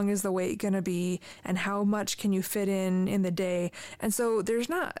how long is the wait going to be and how much can you fit in the day. And so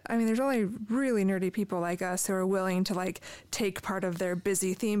there's only really nerdy people like us who are willing to like take part of their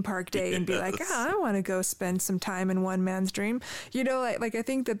busy theme park day and be like, I want to go spend some time in one man's dream. You know, like I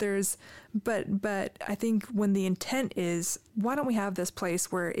think that there's, but I think when the intent is, why don't we have this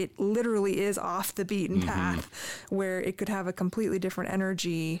place where it literally is off the beaten path, where it could have a completely different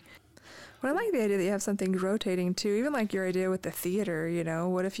energy. But I like the idea that you have something rotating too, even like your idea with the theater, you know,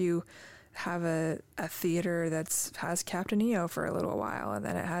 what if you have a theater has Captain EO for a little while and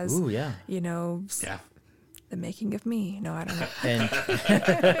then it has, Ooh, yeah. you know, Yeah. The Making of Me. No, I don't know. And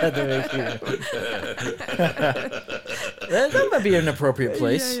that might be an appropriate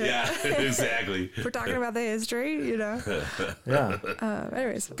place. Yeah. Yeah, exactly. We're talking about the history, you know. Yeah.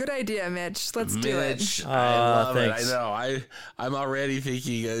 Anyways, good idea, Mitch. Let's do it. Mitch, I love thanks. it. I know. I'm already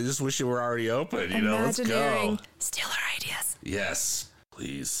thinking, I just wish it were already open. You know, let's Imagineering. go. Steal our ideas. Yes,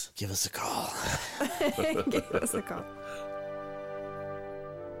 please. Give us a call. Give us a call.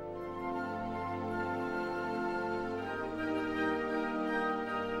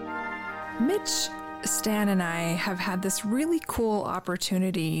 Mitch, Stan, and I have had this really cool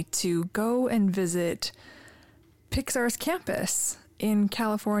opportunity to go and visit Pixar's campus in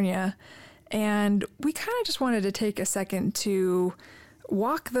California. And we kind of just wanted to take a second to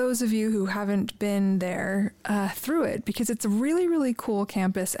walk those of you who haven't been there through it, because it's a really, really cool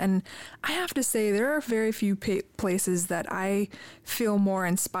campus. And I have to say, there are very few places that I feel more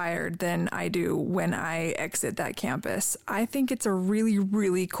inspired than I do when I exit that campus. I think it's a really,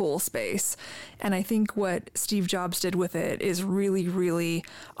 really cool space. And I think what Steve Jobs did with it is really, really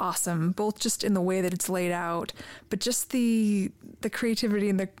awesome, both just in the way that it's laid out, but just the creativity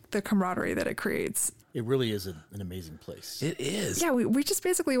and the camaraderie that it creates. It really is an amazing place. It is. Yeah, we just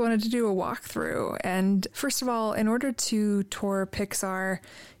basically wanted to do a walkthrough. And first of all, in order to tour Pixar,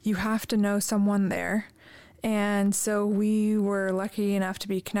 you have to know someone there. And so we were lucky enough to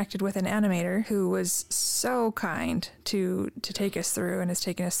be connected with an animator who was so kind to take us through and has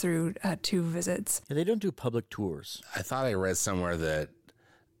taken us through 2 visits. Yeah, they don't do public tours. I thought I read somewhere that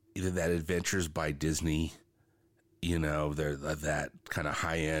either that Adventures by Disney, you know, they're that kind of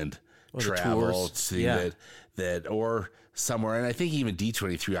high-end the travel tours. thing Yeah. that or somewhere, and I think even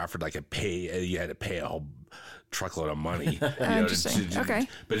D23 offered like you had to pay a whole truckload of money. Interesting. Okay.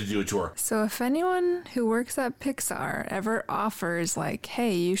 But to do a tour. So if anyone who works at Pixar ever offers like,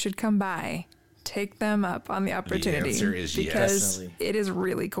 hey, you should come by, take them up on the opportunity, answer is yes. because Definitely. it is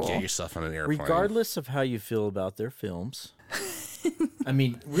really cool. Get yourself on an airplane. Regardless of how you feel about their films, I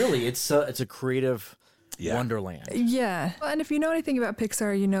mean, really, it's a creative wonderland. Yeah. And if you know anything about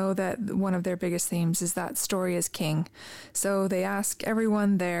Pixar, you know that one of their biggest themes is that story is king. So they ask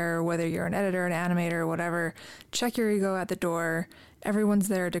everyone there, whether you're an editor, an animator, whatever, check your ego at the door. Everyone's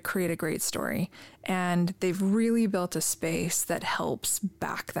there to create a great story. And they've really built a space that helps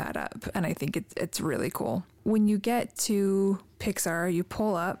back that up. And I think it's really cool. When you get to Pixar, you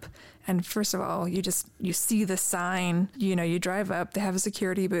pull up, and first of all, you see the sign, you drive up, they have a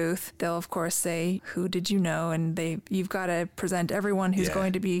security booth. They'll of course say, who did you know? And you've got to present everyone who's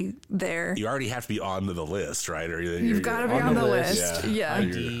going to be there. You already have to be on the list, right? Or You've got to be on the list. Yeah.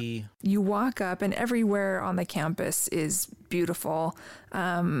 ID. You walk up, and everywhere on the campus is beautiful.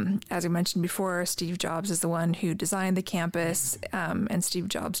 As we mentioned before, Steve Jobs is the one who designed the campus, and Steve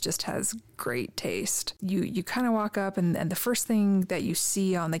Jobs just has great taste. You kind of walk up, and the first thing that you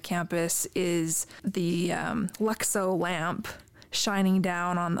see on the campus is the Luxo lamp shining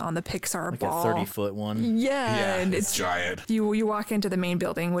down on the Pixar ball. A 30-foot one. Yeah, and it's giant. You walk into the main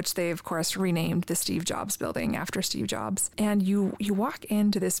building, which they of course renamed the Steve Jobs building after Steve Jobs, and you walk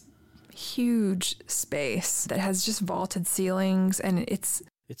into this huge space that has just vaulted ceilings, and it's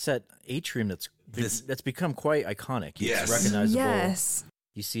that atrium that's become quite iconic. Yes. It's recognizable. Yes.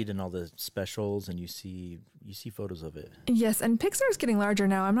 You see it in all the specials, and you see photos of it. Yes, and Pixar's getting larger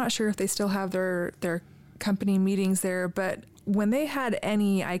now. I'm not sure if they still have their company meetings there, but when they had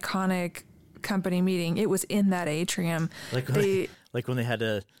any iconic company meeting, it was in that atrium. Like when they had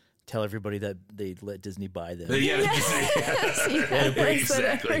to tell everybody that they let Disney buy them. Exactly.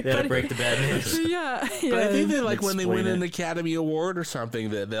 They had to break the bad news. Yeah. But I think that when they win Explain an it. Academy Award or something,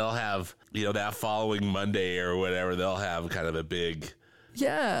 that they'll have, that following Monday or whatever, they'll have kind of a big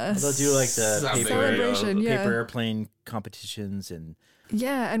Yes. They'll do like the Something celebration, yeah. paper airplane competitions and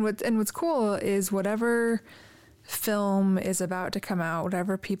Yeah, and what's cool is whatever film is about to come out,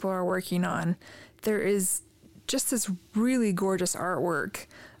 whatever people are working on, there is just this really gorgeous artwork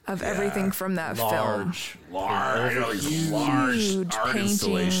of everything from that film. large Huge art paintings.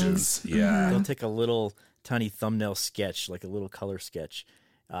 installations. Yeah. they'll take a little tiny thumbnail sketch, like a little color sketch,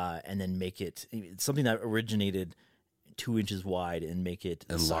 and then make it something that originated 2 inches wide and make it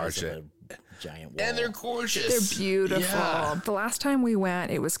the Enlarge size it. of a giant wall. And they're gorgeous. They're beautiful. Yeah. The last time we went,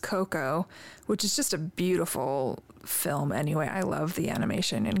 it was Coco, which is just a beautiful film anyway. I love the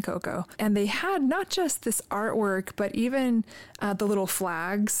animation in Coco. And they had not just this artwork, but even the little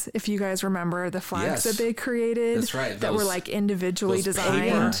flags, if you guys remember the flags Yes. that they created. That's right. That were Those- like individually those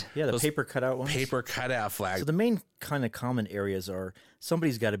designed. Yeah, the Those paper cutout ones. Paper cutout flag. So the main kind of common areas are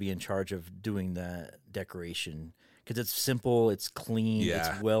somebody's got to be in charge of doing the decoration because it's simple, it's clean,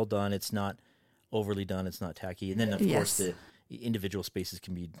 Yeah. it's well done, it's not overly done, it's not tacky, and then of course Yes. the individual spaces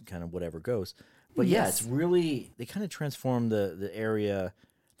can be kind of whatever goes. But yeah, Yes. it's really they kind of transform the area,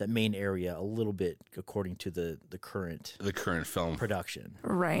 that main area, a little bit according to the current the current film. production.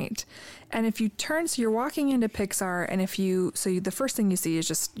 Right. And if you turn, so you're walking into Pixar, and the first thing you see is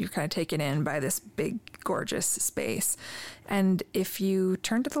just, you're kind of taken in by this big, gorgeous space. And if you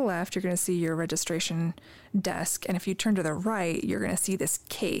turn to the left, you're going to see your registration desk. And if you turn to the right, you're going to see this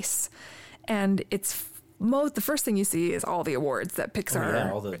case. And it's the first thing you see is all the awards that Pixar.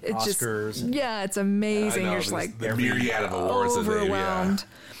 yeah, all the it's Oscars and- yeah, it's amazing. I know, You're just there's like the myriad of awards that they've, overwhelmed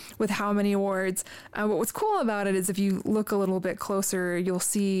with how many awards. But what's cool about it is if you look a little bit closer, you'll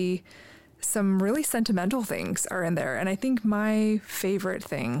see some really sentimental things are in there. And I think my favorite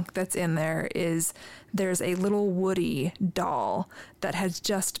thing that's in there is there's a little Woody doll that has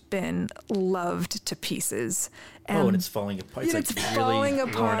just been loved to pieces. And it's falling apart. It's, It's like falling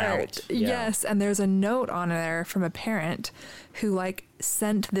really worn apart. out. Yeah. Yes, and there's a note on there from a parent who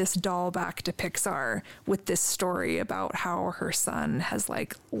sent this doll back to Pixar with this story about how her son has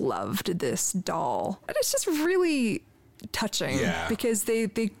loved this doll. And it's just really touching because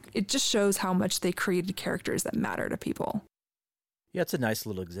it just shows how much they created characters that matter to people. Yeah, it's a nice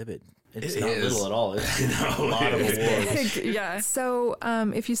little exhibit. It's It not is. little at all. It's a lot of awards. Yeah. So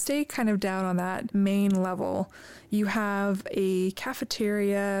if you stay kind of down on that main level, you have a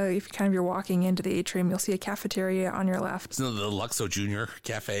cafeteria. If you're walking into the atrium, you'll see a cafeteria on your left. Isn't it the Luxo Junior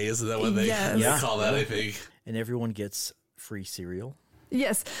Cafe? Isn't that what they Yes. call that, I think? And everyone gets free cereal.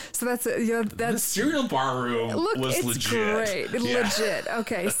 Yes. So that's The that's cereal bar room look. was It's legit. great. Yeah. Legit.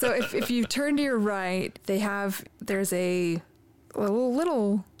 Okay. So if you turn to your right, there's a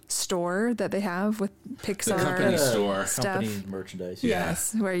little store that they have with Pixar company store. stuff. Company merchandise.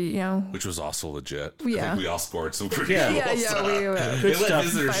 Yes, where Which was also legit. I Yeah. think we all scored some pretty Yeah. cool Yeah, stuff. we Good They let stuff.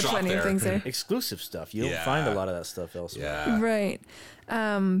 visitors buy shop plenty of there. things there. Exclusive stuff. You don't Yeah. find a lot of that stuff elsewhere. Yeah. Right.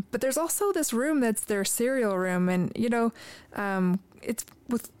 But there's also this room that's their cereal room. And, it's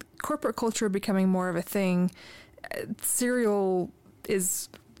with corporate culture becoming more of a thing, cereal is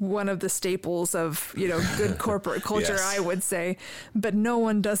one of the staples of, good corporate culture, Yes. I would say. But no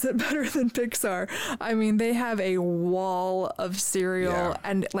one does it better than Pixar. I mean, they have a wall of cereal Yeah.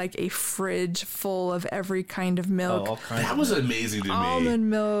 and like a fridge full of every kind of milk. all kinds That of was amazing to me. Almond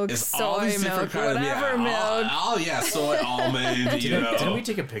milk, It's all soy these different milk, kind of- whatever milk. soy almond. Didn't we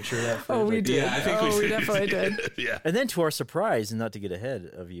take a picture of that? Oh, we did. Yeah, I think we we definitely did. Yeah. And then to our surprise, and not to get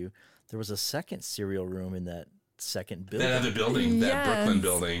ahead of you, there was a second cereal room in that second building. That other building, that Yes. Brooklyn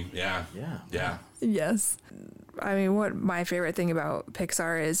building. Yeah. Yeah. Yeah. Yes. I mean, what my favorite thing about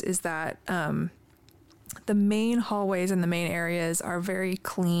Pixar is that the main hallways and the main areas are very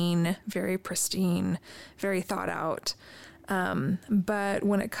clean, very pristine, very thought out. But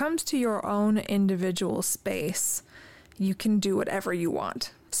when it comes to your own individual space, you can do whatever you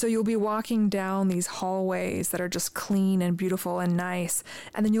want. So you'll be walking down these hallways that are just clean and beautiful and nice,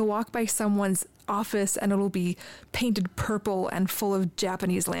 and then you'll walk by someone's office and it'll be painted purple and full of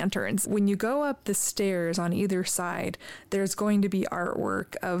Japanese lanterns. When you go up the stairs on either side, there's going to be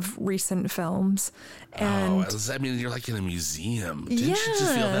artwork of recent films. And I mean, you're like in a museum. Didn't you just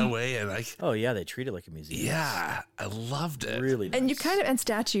feel Yeah. that way? And like, Oh yeah, they treat it like a museum. yeah, I loved it. Really. and you nice. and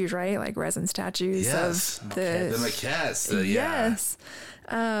statues, right? Like resin statues Yes. of The the maquettes. Yes.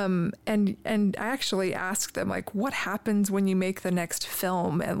 And I actually asked them, like, what happens when you make the next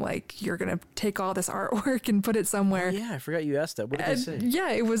film and like you're gonna take all this artwork and put it somewhere? Yeah, I forgot you asked that. What did they And say?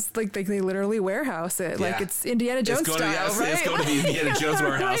 yeah, it was like they literally warehouse it, like Yeah. it's Indiana Jones It's going, style, to, right? it's going to the Indiana Jones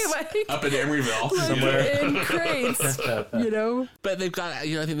warehouse Right, like- up in Emeryville. Like, somewhere. in crates, But they've got,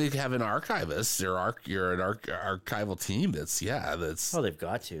 I think they have an archivist or you're an archival team that's Oh, they've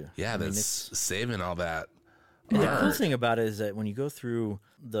got to. yeah, I mean, that's saving all that. And the cool art. thing about it is that when you go through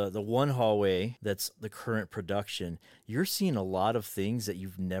the one hallway that's the current production, you're seeing a lot of things that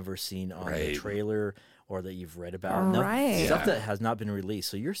you've never seen on the Right. trailer or that you've read about. Right. Stuff Yeah. that has not been released.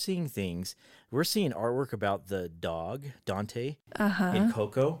 So you're seeing things. We're seeing artwork about the dog, Dante, in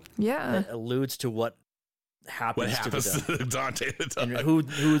Coco, yeah. that alludes to what happens, What happens to the dog. to Dante the dog? And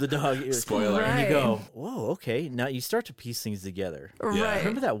who the dog is. Spoiler. And you Right. go, whoa, okay. Now you start to piece things together. Right.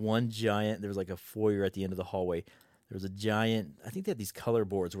 Remember that one giant, there was like a foyer at the end of the hallway. There was a giant, I think they had these color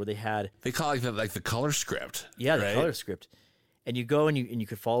boards where they had, They call it like the color script. the right? color script. And you go and you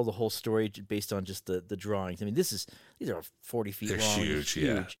could follow the whole story based on just the drawings. I mean, these are 40 feet They're long. huge,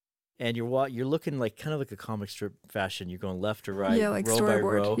 yeah. And you're looking like kind of like a comic strip fashion. You're going left to right, Yeah, like row by storyboard,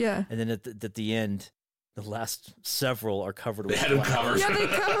 row. yeah. And then at the end, the last several are covered They with had them flowers. covered. Yeah,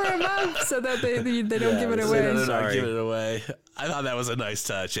 they cover them up so that they don't Yeah, give it so away. they're not- Sorry. Sorry. Give it away. I thought that was a nice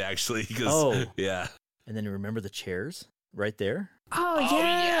touch, actually. 'Cause, Oh. yeah. And then you remember the chairs right there? Oh,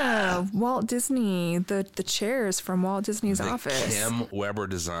 yeah. Walt Disney, the chairs from Walt Disney's The office. Kim Weber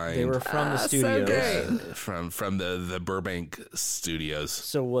design. They were from the so studios. great. from the Burbank studios.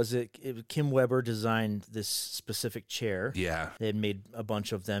 So was it Kim Weber designed this specific chair? Yeah. They had made a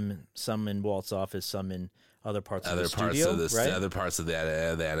bunch of them, some in Walt's office, some in other parts Other of the parts studio, of this, right? other parts of the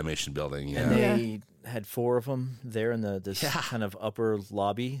animation building. Yeah. And they had 4 of them there in this Yeah. kind of upper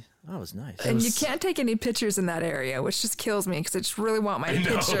lobby. Oh, it was nice. And you can't take any pictures in that area, which just kills me because I just really want my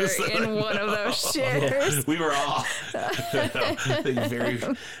know, picture it's like- in one of those chairs. We were all very, very.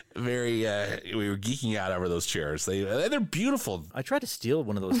 We were geeking out over those chairs. They're beautiful. I tried to steal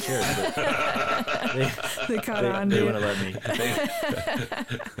one of those chairs, but They caught on they to wouldn't it. let me.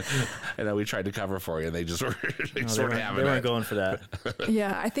 I know we tried to cover for you, and they just were No, sort of they having weren't it. going for that.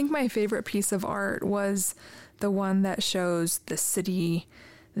 Yeah, I think my favorite piece of art was the one that shows the city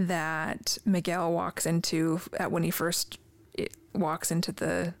that Miguel walks into when he first walks into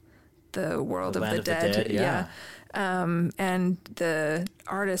the world The of land the of the dead. dead, yeah. And the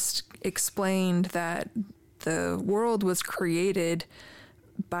artist explained that the world was created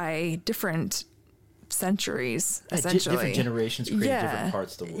by different centuries, essentially. Different generations created different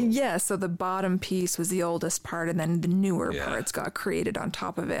parts of the world. Yeah, so the bottom piece was the oldest part, and then the newer Yeah. parts got created on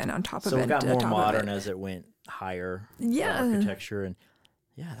top of it, and on top of So it, it got on more top of modern it. as it went higher. Yeah. The architecture and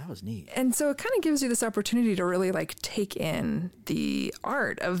yeah, that was neat. And so it kind of gives you this opportunity to really like take in the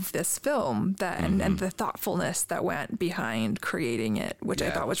art of this film and the thoughtfulness that went behind creating it, which I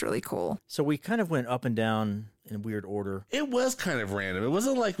Yeah. thought was really cool. So we kind of went up and down in weird order. It was kind of random. It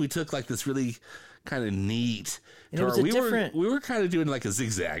wasn't like we took like this really kind of neat. And it was a we different- were kind of doing like a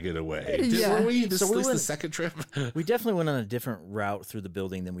zigzag in a way. Yeah. Were we? This So we was the went- second trip. We definitely went on a different route through the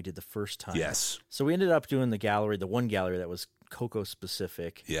building than we did the first time. Yes. So we ended up doing the one gallery that was Coco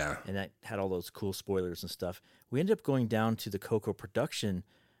specific. Yeah. And that had all those cool spoilers and stuff. We ended up going down to the Coco production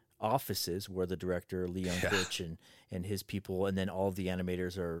offices where the director, Leon Bitch, and his people, and then all of the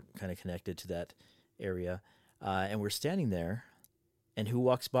animators are kind of connected to that area. And we're standing there, And who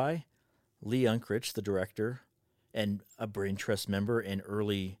walks by? Lee Unkrich, the director, and a Brain Trust member, and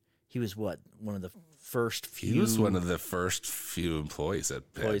he was one of the first few. He was one of the first few employees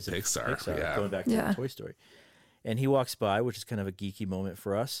at Pixar. Yeah. Going back to Toy Story. And he walks by, which is kind of a geeky moment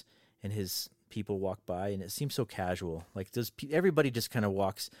for us, and his people walk by, and it seems so casual. Like everybody just kind of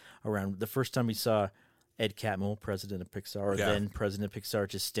walks around. The first time we saw Ed Catmull, president of Pixar, or then president of Pixar,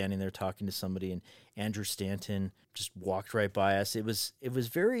 just standing there talking to somebody, and Andrew Stanton just walked right by us. It was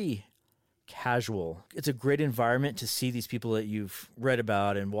very casual. It's a great environment to see these people that you've read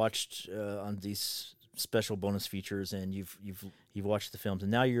about and watched on these special bonus features, and you've watched the films,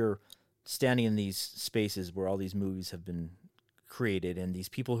 and now you're standing in these spaces where all these movies have been created, and these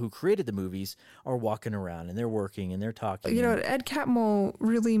people who created the movies are walking around, and they're working, and they're talking. You know, Ed Catmull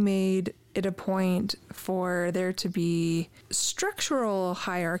really made it a point for there to be structural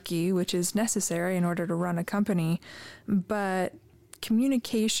hierarchy, which is necessary in order to run a company, but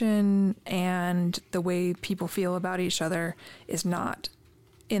communication and the way people feel about each other is not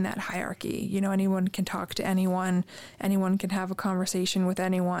in that hierarchy. You know, anyone can talk to anyone can have a conversation with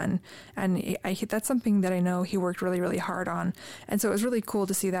anyone. And that's something that I know he worked really, really hard on. And so it was really cool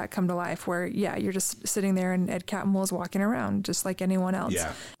to see that come to life where, you're just sitting there and Ed Catmull is walking around just like anyone else.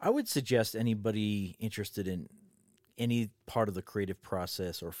 Yeah. I would suggest anybody interested in any part of the creative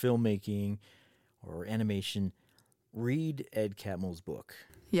process or filmmaking or animation, read Ed Catmull's book.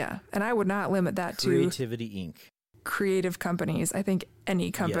 Yeah. And I would not limit that to Creativity Inc. creative companies. I think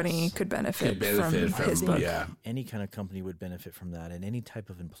any company could benefit from his book. Yeah. Any kind of company would benefit from that, and any type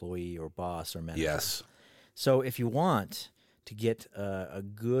of employee or boss or manager. Yes. So if you want to get a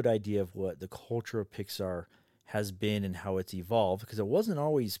good idea of what the culture of Pixar has been and how it's evolved, because it wasn't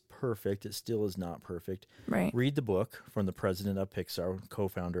always perfect, it still is not perfect. Right. Read the book from the president of Pixar,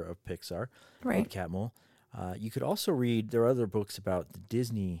 co-founder of Pixar, Right. Ed Catmull. You could also read, there are other books about the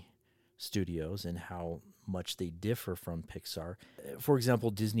Disney studios and how much they differ from Pixar. For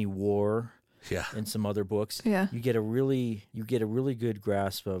example, Disney War, and some other books. Yeah. You get a really good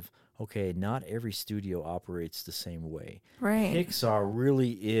grasp of, okay, not every studio operates the same way. Right. Pixar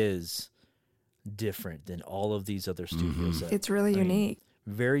really is different than all of these other studios. It's really unique.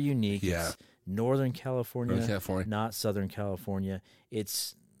 Very unique. Yeah. It's Northern California, not Southern California.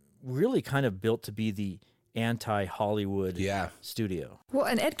 It's really kind of built to be the anti-Hollywood studio. Well,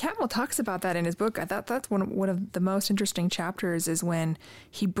 and Ed Catmull talks about that in his book. I thought that's one of the most interesting chapters is when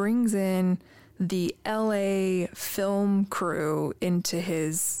he brings in the LA film crew into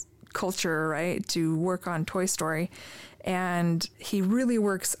his culture, right, to work on Toy Story. And he really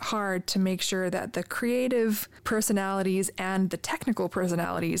works hard to make sure that the creative personalities and the technical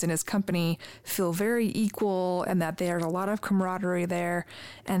personalities in his company feel very equal and that there's a lot of camaraderie there,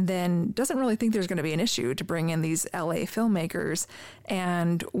 and then doesn't really think there's going to be an issue to bring in these LA filmmakers.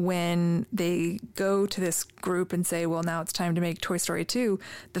 And when they go to this group and say, well, now it's time to make Toy Story 2,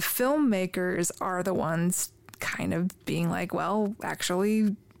 the filmmakers are the ones kind of being like, well,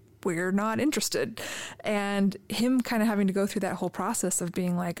 actually, we're not interested. And him kind of having to go through that whole process of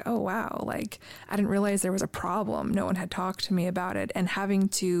being like, oh, wow, like I didn't realize there was a problem. No one had talked to me about it. And having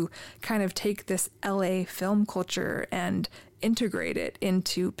to kind of take this LA film culture and integrate it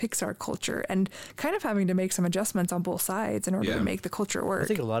into Pixar culture and kind of having to make some adjustments on both sides in order to make the culture work. I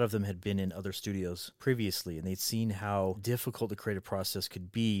think a lot of them had been in other studios previously, and they'd seen how difficult the creative process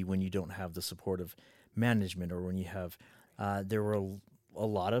could be when you don't have the support of management, or when you have, there were a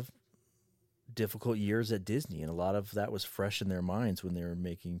lot of difficult years at Disney, and a lot of that was fresh in their minds when they were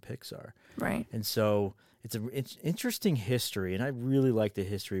making Pixar. Right. And so it's an interesting history, and I really like the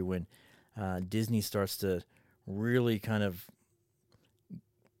history when Disney starts to really kind of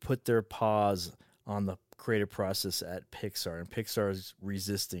put their paws on the creative process at Pixar, and Pixar is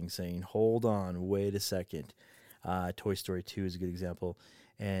resisting, saying, hold on, wait a second. Toy Story 2 is a good example.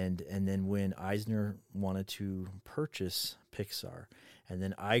 And then when Eisner wanted to purchase Pixar, and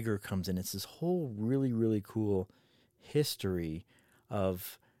then Iger comes in, it's this whole really, really cool history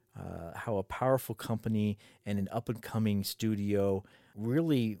of how a powerful company and an up-and-coming studio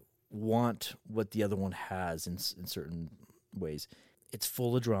really want what the other one has in certain ways. It's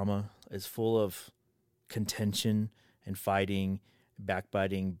full of drama. It's full of contention and fighting,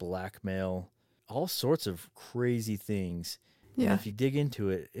 backbiting, blackmail, all sorts of crazy things. Yeah. And if you dig into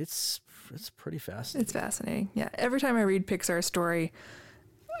it, it's pretty fascinating. It's fascinating. Yeah. Every time I read Pixar's story,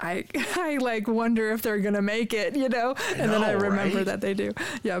 I like wonder if they're going to make it, you know? Then I remember that they do.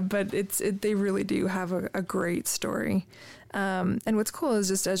 Yeah. But they really do have a great story. And what's cool is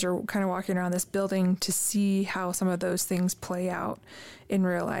just as you're kind of walking around this building to see how some of those things play out in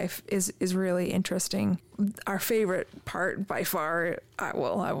real life is really interesting. Our favorite part by far, I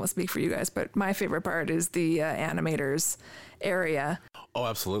won't speak for you guys, but my favorite part is the animators area. Oh,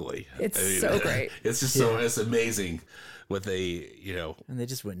 absolutely. It's so great. It's just it's amazing what they, And they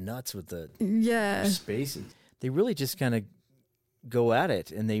just went nuts with the Yeah. spaces. They really just kind of go at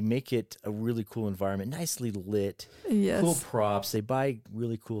it, and they make it a really cool environment, nicely lit, Yes. cool props. They buy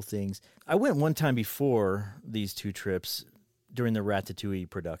really cool things. I went one time before these two trips during the Ratatouille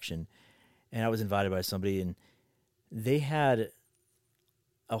production, and I was invited by somebody, and they had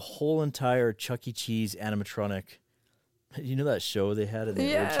a whole entire Chuck E. Cheese animatronic. You know that show they had in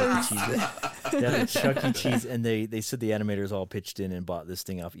the old Chuck E. Cheese? They had a Chuck E. Cheese, and they said the animators all pitched in and bought this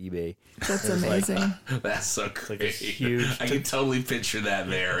thing off eBay. That's It was like- amazing. That's so great. huge- I can totally picture that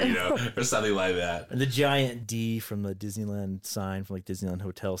there, or something like that. And the giant D from the Disneyland sign, from like Disneyland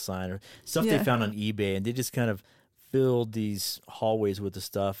Hotel sign, or stuff Yeah. they found on eBay, and they just kind of filled these hallways with the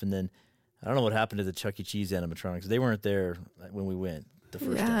stuff. And then I don't know what happened to the Chuck E. Cheese animatronics. They weren't there when we went the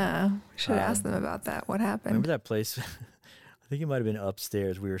first time. Yeah. Should ask them about that. What happened? Remember that place? I think it might have been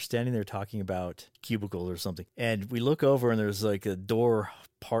upstairs. We were standing there talking about cubicles or something, and we look over, and there's like a door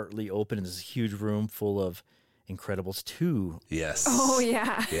partly open, and there's a huge room full of Incredibles 2. Yes. Oh,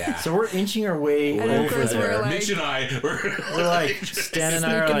 yeah. Yeah. So we're inching our way And of over course there. we're like- Mitch and I We're like standing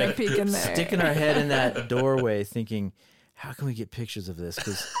there, Sneaking a like peek in there. sticking our head in that doorway, thinking, "How can we get pictures of this?"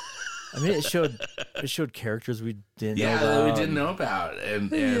 Because I mean, it showed characters we didn't know that about, we didn't know about, and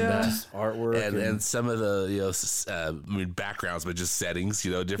Yeah. just artwork, and some of the backgrounds, but just settings,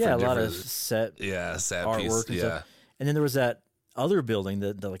 different. yeah, a lot of different- set set artwork piece, and yeah. stuff. And then there was that other building,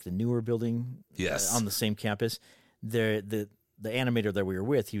 the like the newer building, Yes. on the same campus. There, the animator that we were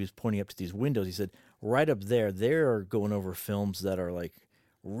with, he was pointing up to these windows. He said, "Right up there, they're going over films that are like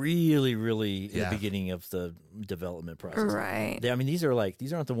really, really in Yeah. the beginning of the development process." Right. I mean, these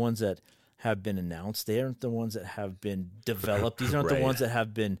aren't the ones that have been announced. They aren't the ones that have been developed. These aren't Right. the ones that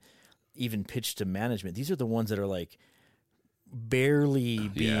have been even pitched to management. These are the ones that are like barely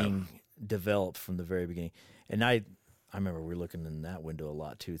being developed from the very beginning. And I remember we were looking in that window a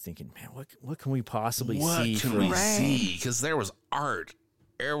lot too, thinking, man, what can we possibly What see? can from- we Right. see? Because there was art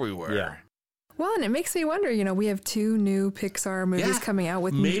everywhere. Yeah. Well, and it makes me wonder, we have 2 new Pixar movies Yeah. coming out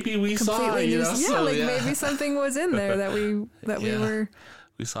with Maybe we saw, completely new. so, yeah. Maybe something was in there that we Yeah. were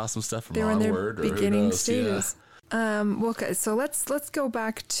We saw some stuff from they were in their Onward, or who beginning knows, stages. Well, okay, so let's go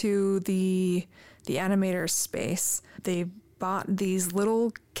back to the animator space. They bought these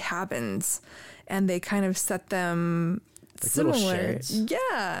little cabins, and they kind of set them Like little similar. sheds?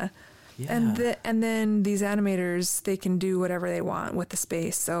 Yeah. Yeah. And then these animators, they can do whatever they want with the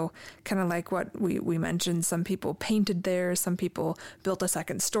space. So kind of like what we mentioned, some people painted there, some people built a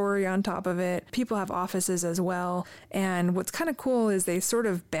second story on top of it. People have offices as well. And what's kind of cool is they sort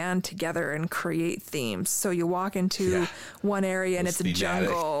of band together and create themes. So you walk into Yeah. one area and It's it's a thematic.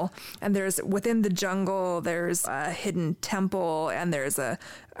 jungle, and within the jungle there's a hidden temple, and there's a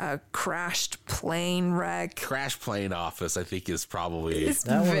crashed plane wreck. Crash Plane Office, I think, is probably It's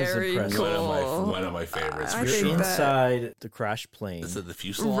That one was very impressive. cool. one of my favorites I for think sure. that- Inside the crash plane, Is it the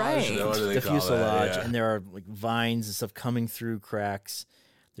fuselage? Right. What do they the call that? fuselage, Yeah. and there are like vines and stuff coming through cracks.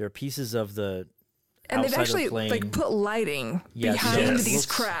 There are pieces of the And they've outside actually of the plane. like put lighting Yes, behind yes. these Looks-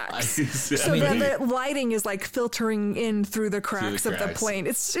 cracks. So So that the lighting is like filtering in through the cracks of the cracks. plane.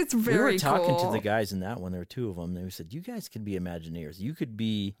 It's we very were talking cool. to the guys in that one. There were 2 of them. They said, "You guys could be Imagineers. You could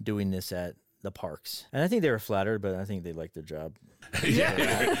be doing this at the parks." And I think they were flattered, but I think they liked their job. yeah,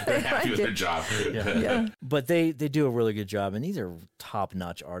 they're happy with like their it. job. Yeah. But they do a really good job, and these are top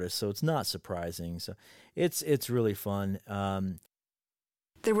notch artists, so it's not surprising. So it's really fun.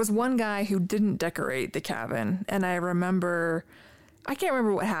 There was one guy who didn't decorate the cabin, and I can't remember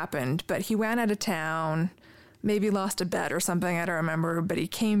what happened, but he went out of town, maybe lost a bet or something, I don't remember, but he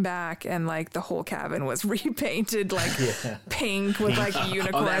came back and like the whole cabin was repainted like pink with like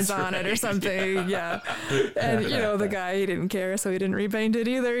unicorns on it or something. Yeah. And the guy, he didn't care, so he didn't repaint it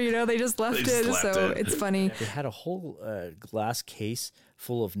either. They just left They just it. left So it. it's funny. They had a whole glass case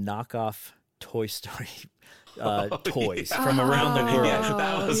full of knockoff Toy Story toys from around the world. Yeah,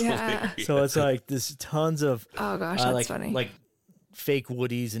 that was yeah. hilarious. So it's like there's tons of Oh gosh, that's like, funny. like fake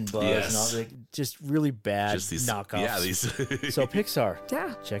Woodies and Buzz and all Yes. like, just really bad Just these knockoffs. Yeah, these. So Pixar,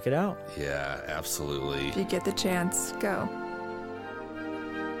 Yeah. check it out. Yeah, absolutely. If you get the chance, go.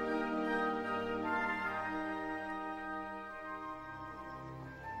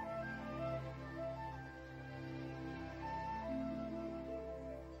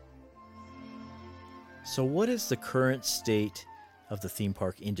 So what is the current state of the theme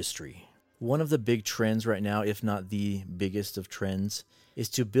park industry? One of the big trends right now, if not the biggest of trends, is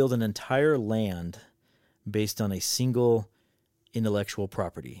to build an entire land based on a single intellectual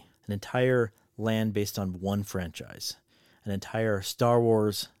property, an entire land based on one franchise, an entire Star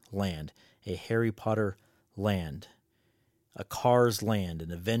Wars land, a Harry Potter land, a Cars land,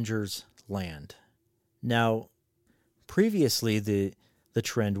 an Avengers land. Now, previously the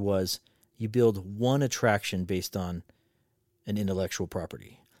trend was you build one attraction based on an intellectual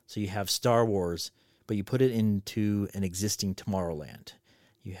property. So you have Star Wars, but you put it into an existing Tomorrowland.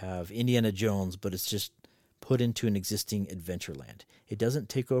 You have Indiana Jones, but it's just put into an existing Adventureland. It doesn't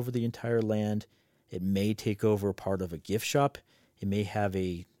take over the entire land. It may take over part of a gift shop. It may have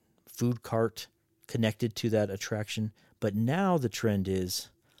a food cart connected to that attraction. But now the trend is,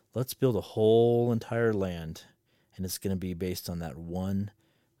 let's build a whole entire land, and it's going to be based on that one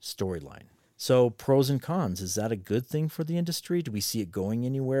storyline. So pros and cons, is that a good thing for the industry? Do we see it going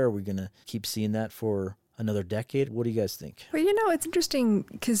anywhere? Are we going to keep seeing that for another decade? What do you guys think? Well, it's interesting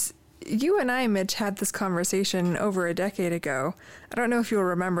because you and I, Mitch, had this conversation over a decade ago. I don't know if you'll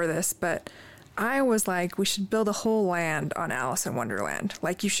remember this, but I was like, we should build a whole land on Alice in Wonderland.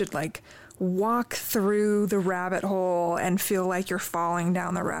 Like, you should walk through the rabbit hole and feel like you're falling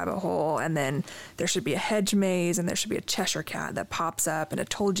down the rabbit hole, and then there should be a hedge maze, and there should be a Cheshire cat that pops up, and it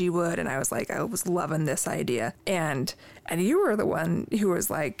told you would. And I was like, I was loving this idea, and you were the one who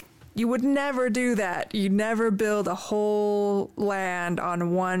was like, you would never do that. You never build a whole land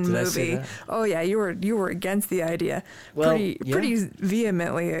on one Did movie. I say that? Oh yeah, you were against the idea. Well, pretty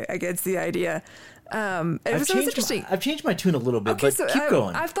vehemently against the idea. It was interesting. I've changed my tune a little bit, but keep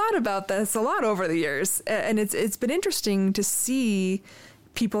going. I've thought about this a lot over the years, and it's been interesting to see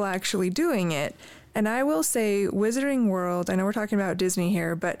people actually doing it. And I will say Wizarding World, I know we're talking about Disney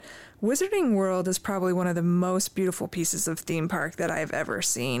here, but Wizarding World is probably one of the most beautiful pieces of theme park that I've ever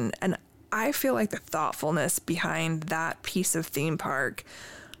seen. And I feel like the thoughtfulness behind that piece of theme park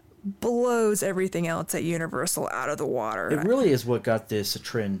blows everything else at Universal out of the water. It really is what got this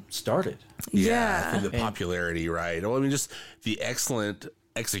trend started. Yeah. The popularity, right? Well, I mean, just the excellent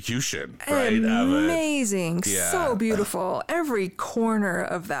execution, right? Amazing. Yeah. So beautiful. Every corner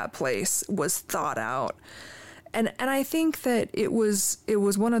of that place was thought out. And I think that it was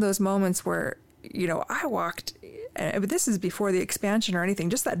one of those moments where, I walked, but this is before the expansion or anything,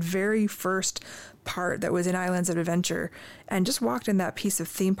 just that very first part that was in Islands of Adventure, and just walked in that piece of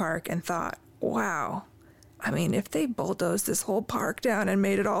theme park and thought, wow, I mean, if they bulldozed this whole park down and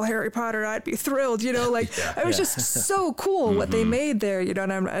made it all Harry Potter, I'd be thrilled, It was just so cool what they made there,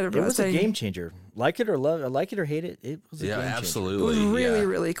 and It was a game changer. Like it or hate it, it was a game changer. Absolutely. It was really,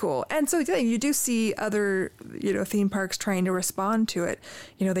 really cool. And so you do see other, theme parks trying to respond to it.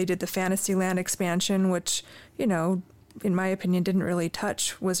 They did the Fantasyland expansion, which, in my opinion, didn't really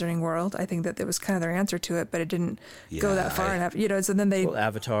touch Wizarding World. I think that was kind of their answer to it, but it didn't go that far enough. So then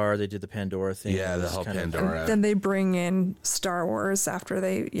Avatar, they did the Pandora thing. Yeah, the whole Pandora. Then they bring in Star Wars after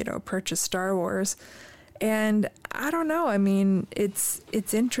they, purchase Star Wars. And I don't know. I mean, it's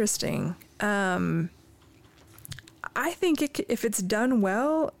interesting. I think if it's done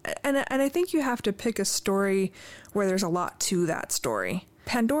well, and I think you have to pick a story where there's a lot to that story.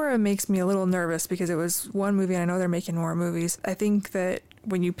 Pandora makes me a little nervous because it was one movie, and I know they're making more movies. I think that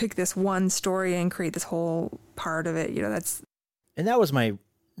when you pick this one story and create this whole part of it, that's... And that was my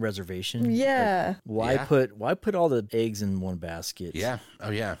reservation. Yeah. Why put all the eggs in one basket? Yeah.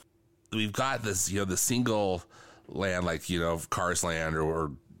 Oh, yeah. We've got this, the single land, like, Cars Land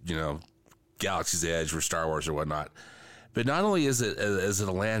or Galaxy's Edge or Star Wars or whatnot. But not only is it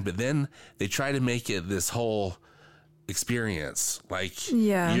a land, but then they try to make it this whole experience. Like,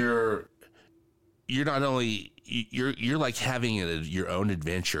 you're not only you're like having your own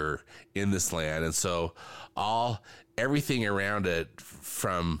adventure in this land, and so everything around it,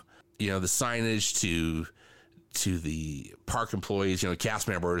 from the signage to the park employees, cast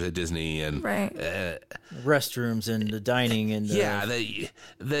members at Disney, and right. Restrooms and the dining and the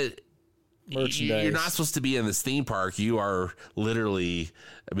merchandise. You're not supposed to be in this theme park. You are literally,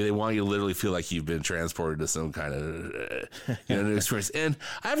 they want you to literally feel like you've been transported to some kind of new experience. And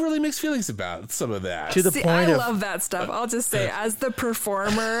I have really mixed feelings about some of that. To the point I love that stuff. I'll just say, as the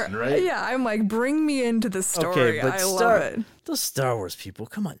performer, right? Yeah, I'm like, bring me into the story. Okay, but I love it. Those Star Wars people,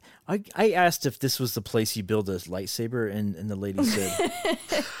 come on. I asked if this was the place you build a lightsaber, and the lady said,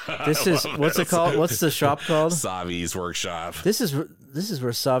 "This is what's it called? What's the shop called? Savi's workshop. This is where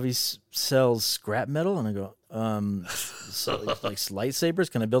Savi sells scrap metal." And I go, so like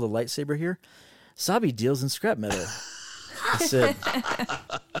lightsabers? Can I build a lightsaber here? Savi deals in scrap metal. I said,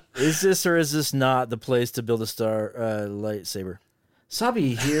 Is this or is this not the place to build a star lightsaber?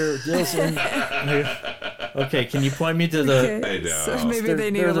 Sabi here, Dilson. Okay, can you point me to the? Okay, I know. so maybe they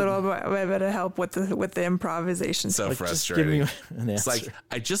need They're a little bit of help with the improvisation. So Like, just give frustrating. me an It's answer. like,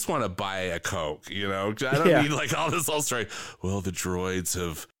 I just want to buy a Coke, I don't Yeah. need like all this whole story. Well, the droids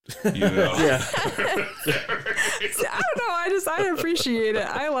have, yeah. I don't know. I appreciate it.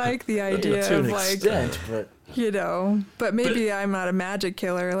 I like the idea to of an like, extent, but but maybe I'm not a magic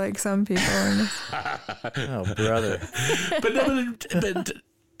killer like some people. oh, brother. but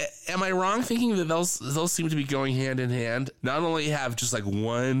am I wrong thinking that those seem to be going hand in hand? Not only have just like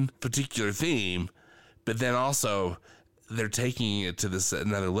one particular theme, but then also they're taking it to this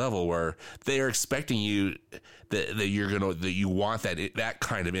another level where they are expecting you that you want that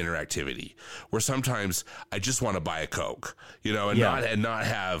kind of interactivity. Where sometimes I just want to buy a Coke, and not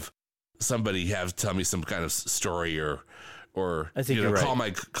have somebody tell me some kind of story or I think you're right.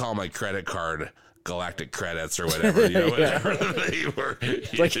 call my credit card galactic credits or whatever, whatever they were.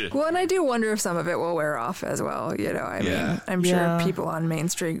 Well, and I do wonder if some of it will wear off as well. I mean, I'm sure people on Main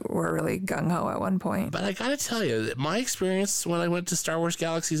Street were really gung ho at one point. But I gotta tell you, that my experience when I went to Star Wars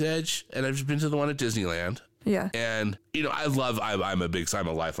Galaxy's Edge, and I've been to the one at Disneyland. Yeah. And, I'm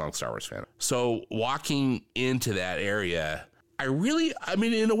a lifelong Star Wars fan. So walking into that area,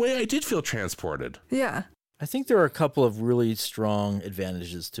 in a way I did feel transported. Yeah. I think there are a couple of really strong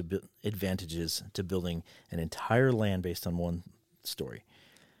advantages to building an entire land based on one story.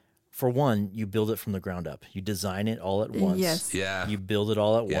 For one, you build it from the ground up. You design it all at once. Yes. Yeah. You build it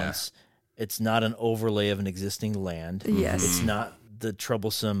all at once. It's not an overlay of an existing land. Yes. It's not the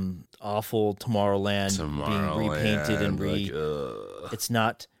troublesome, awful Tomorrowland being repainted and It's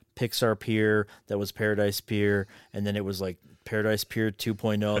not Pixar Pier that was Paradise Pier, and then it was like Paradise Pier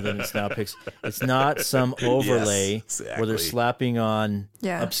 2.0, then it's now It's not some overlay where they're slapping on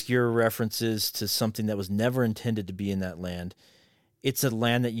obscure references to something that was never intended to be in that land. It's a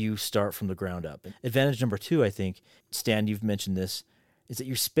land that you start from the ground up. Advantage number 2, I think, Stan, you've mentioned this, is that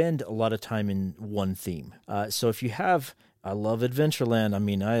you spend a lot of time in one theme. So if you have, I love Adventureland. I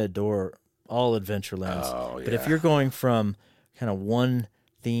mean, I adore all Adventurelands. Oh, yeah. But if you're going from kind of one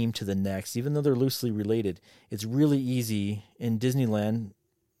theme to the next, even though they're loosely related, it's really easy in Disneyland.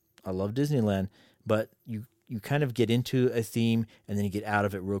 I love Disneyland, but you kind of get into a theme and then you get out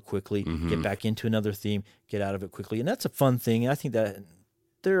of it real quickly, get back into another theme, get out of it quickly. And that's a fun thing. And I think that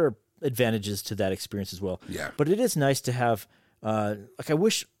there are advantages to that experience as well. Yeah. But it is nice to have, I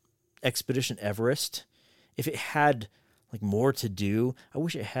wish Expedition Everest, if it had like more to do, I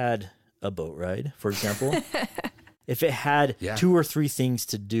wish it had a boat ride, for example. If it had 2 or 3 things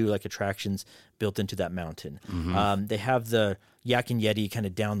to do, like attractions built into that mountain. They have the Yak and Yeti kind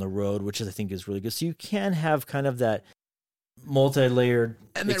of down the road, which I think is really good. So you can have kind of that multi-layered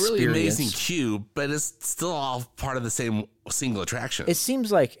and that really amazing cube, but it's still all part of the same single attraction. It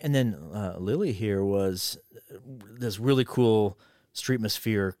seems like, and then Lily here was this really cool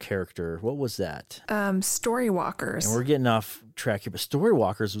Streetmosphere character. What was that? Storywalkers. And we're getting off track here, but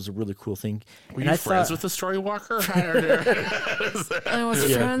Storywalkers was a really cool thing. Were you friends with the Storywalker? I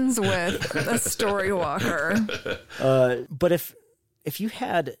was friends with a Storywalker. But if you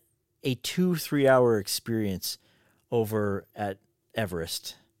had a 2-3 hour experience over at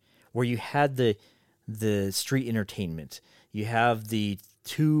Everest, where you had the street entertainment, you have the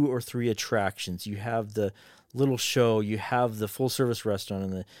 2 or 3 attractions, you have the little show, you have the full service restaurant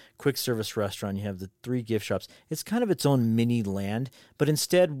and the quick service restaurant, you have the 3 gift shops. It's kind of its own mini land, but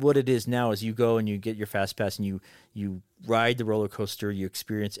instead what it is now is you go and you get your fast pass and you ride the roller coaster, you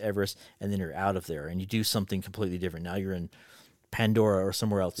experience Everest, and then you're out of there and you do something completely different. Now you're in Pandora or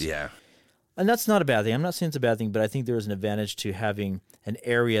somewhere else. Yeah. And that's not a bad thing. I'm not saying it's a bad thing, but I think there is an advantage to having an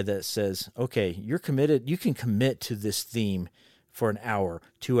area that says, okay, you're committed, you can commit to this theme for an hour,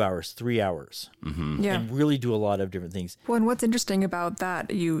 2 hours, 3 hours, and really do a lot of different things. Well, and what's interesting about that,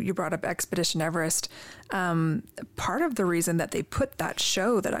 you brought up Expedition Everest. Part of the reason that they put that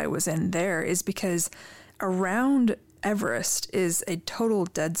show that I was in there is because around Everest is a total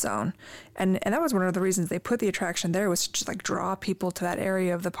dead zone. And that was one of the reasons they put the attraction there, was to just like draw people to that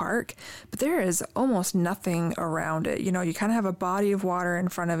area of the park. But there is almost nothing around it. You kind of have a body of water in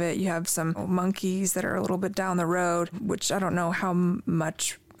front of it. You have some monkeys that are a little bit down the road, which I don't know how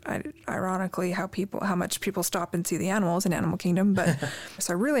much, ironically, how much people stop and see the animals in Animal Kingdom. But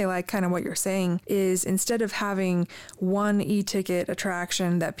so I really like kind of what you're saying is, instead of having one e-ticket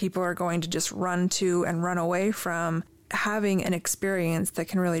attraction that people are going to just run to and run away from, having an experience that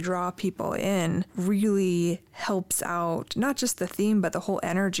can really draw people in really helps out not just the theme, but the whole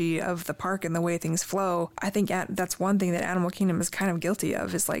energy of the park and the way things flow. I think that's one thing that Animal Kingdom is kind of guilty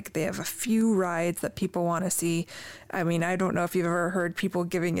of, is like they have a few rides that people want to see. I mean, I don't know if you've ever heard people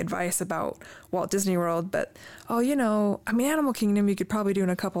giving advice about Walt Disney World, but, Animal Kingdom you could probably do in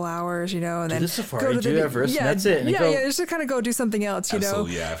a couple hours, and do then the safari, go to do the Everest, and that's it. And just to kind of go do something else,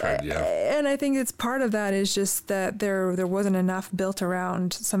 Absolutely, yeah, I've heard, yeah. And I think it's part of that is just that there wasn't enough built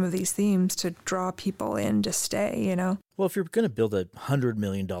around some of these themes to draw people in to stay, Well, if you're going to build a $100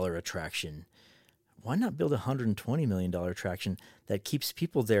 million attraction, why not build a $120 million attraction that keeps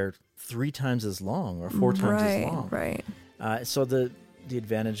people there 3 times as long or 4 times as long? Right. So the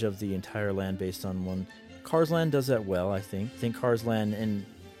advantage of the entire land based on one, Cars Land does that well, I think. Cars Land, and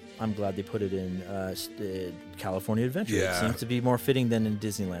I'm glad they put it in California Adventure. Yeah. It seems to be more fitting than in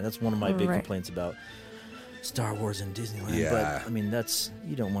Disneyland. That's one of my big complaints about Star Wars and Disneyland. Yeah. But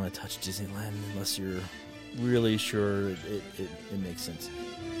you don't want to touch Disneyland unless you're really sure it makes sense.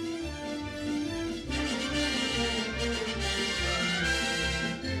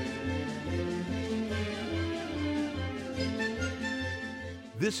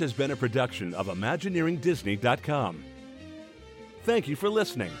 This has been a production of ImagineeringDisney.com. Thank you for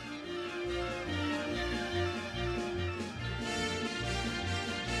listening.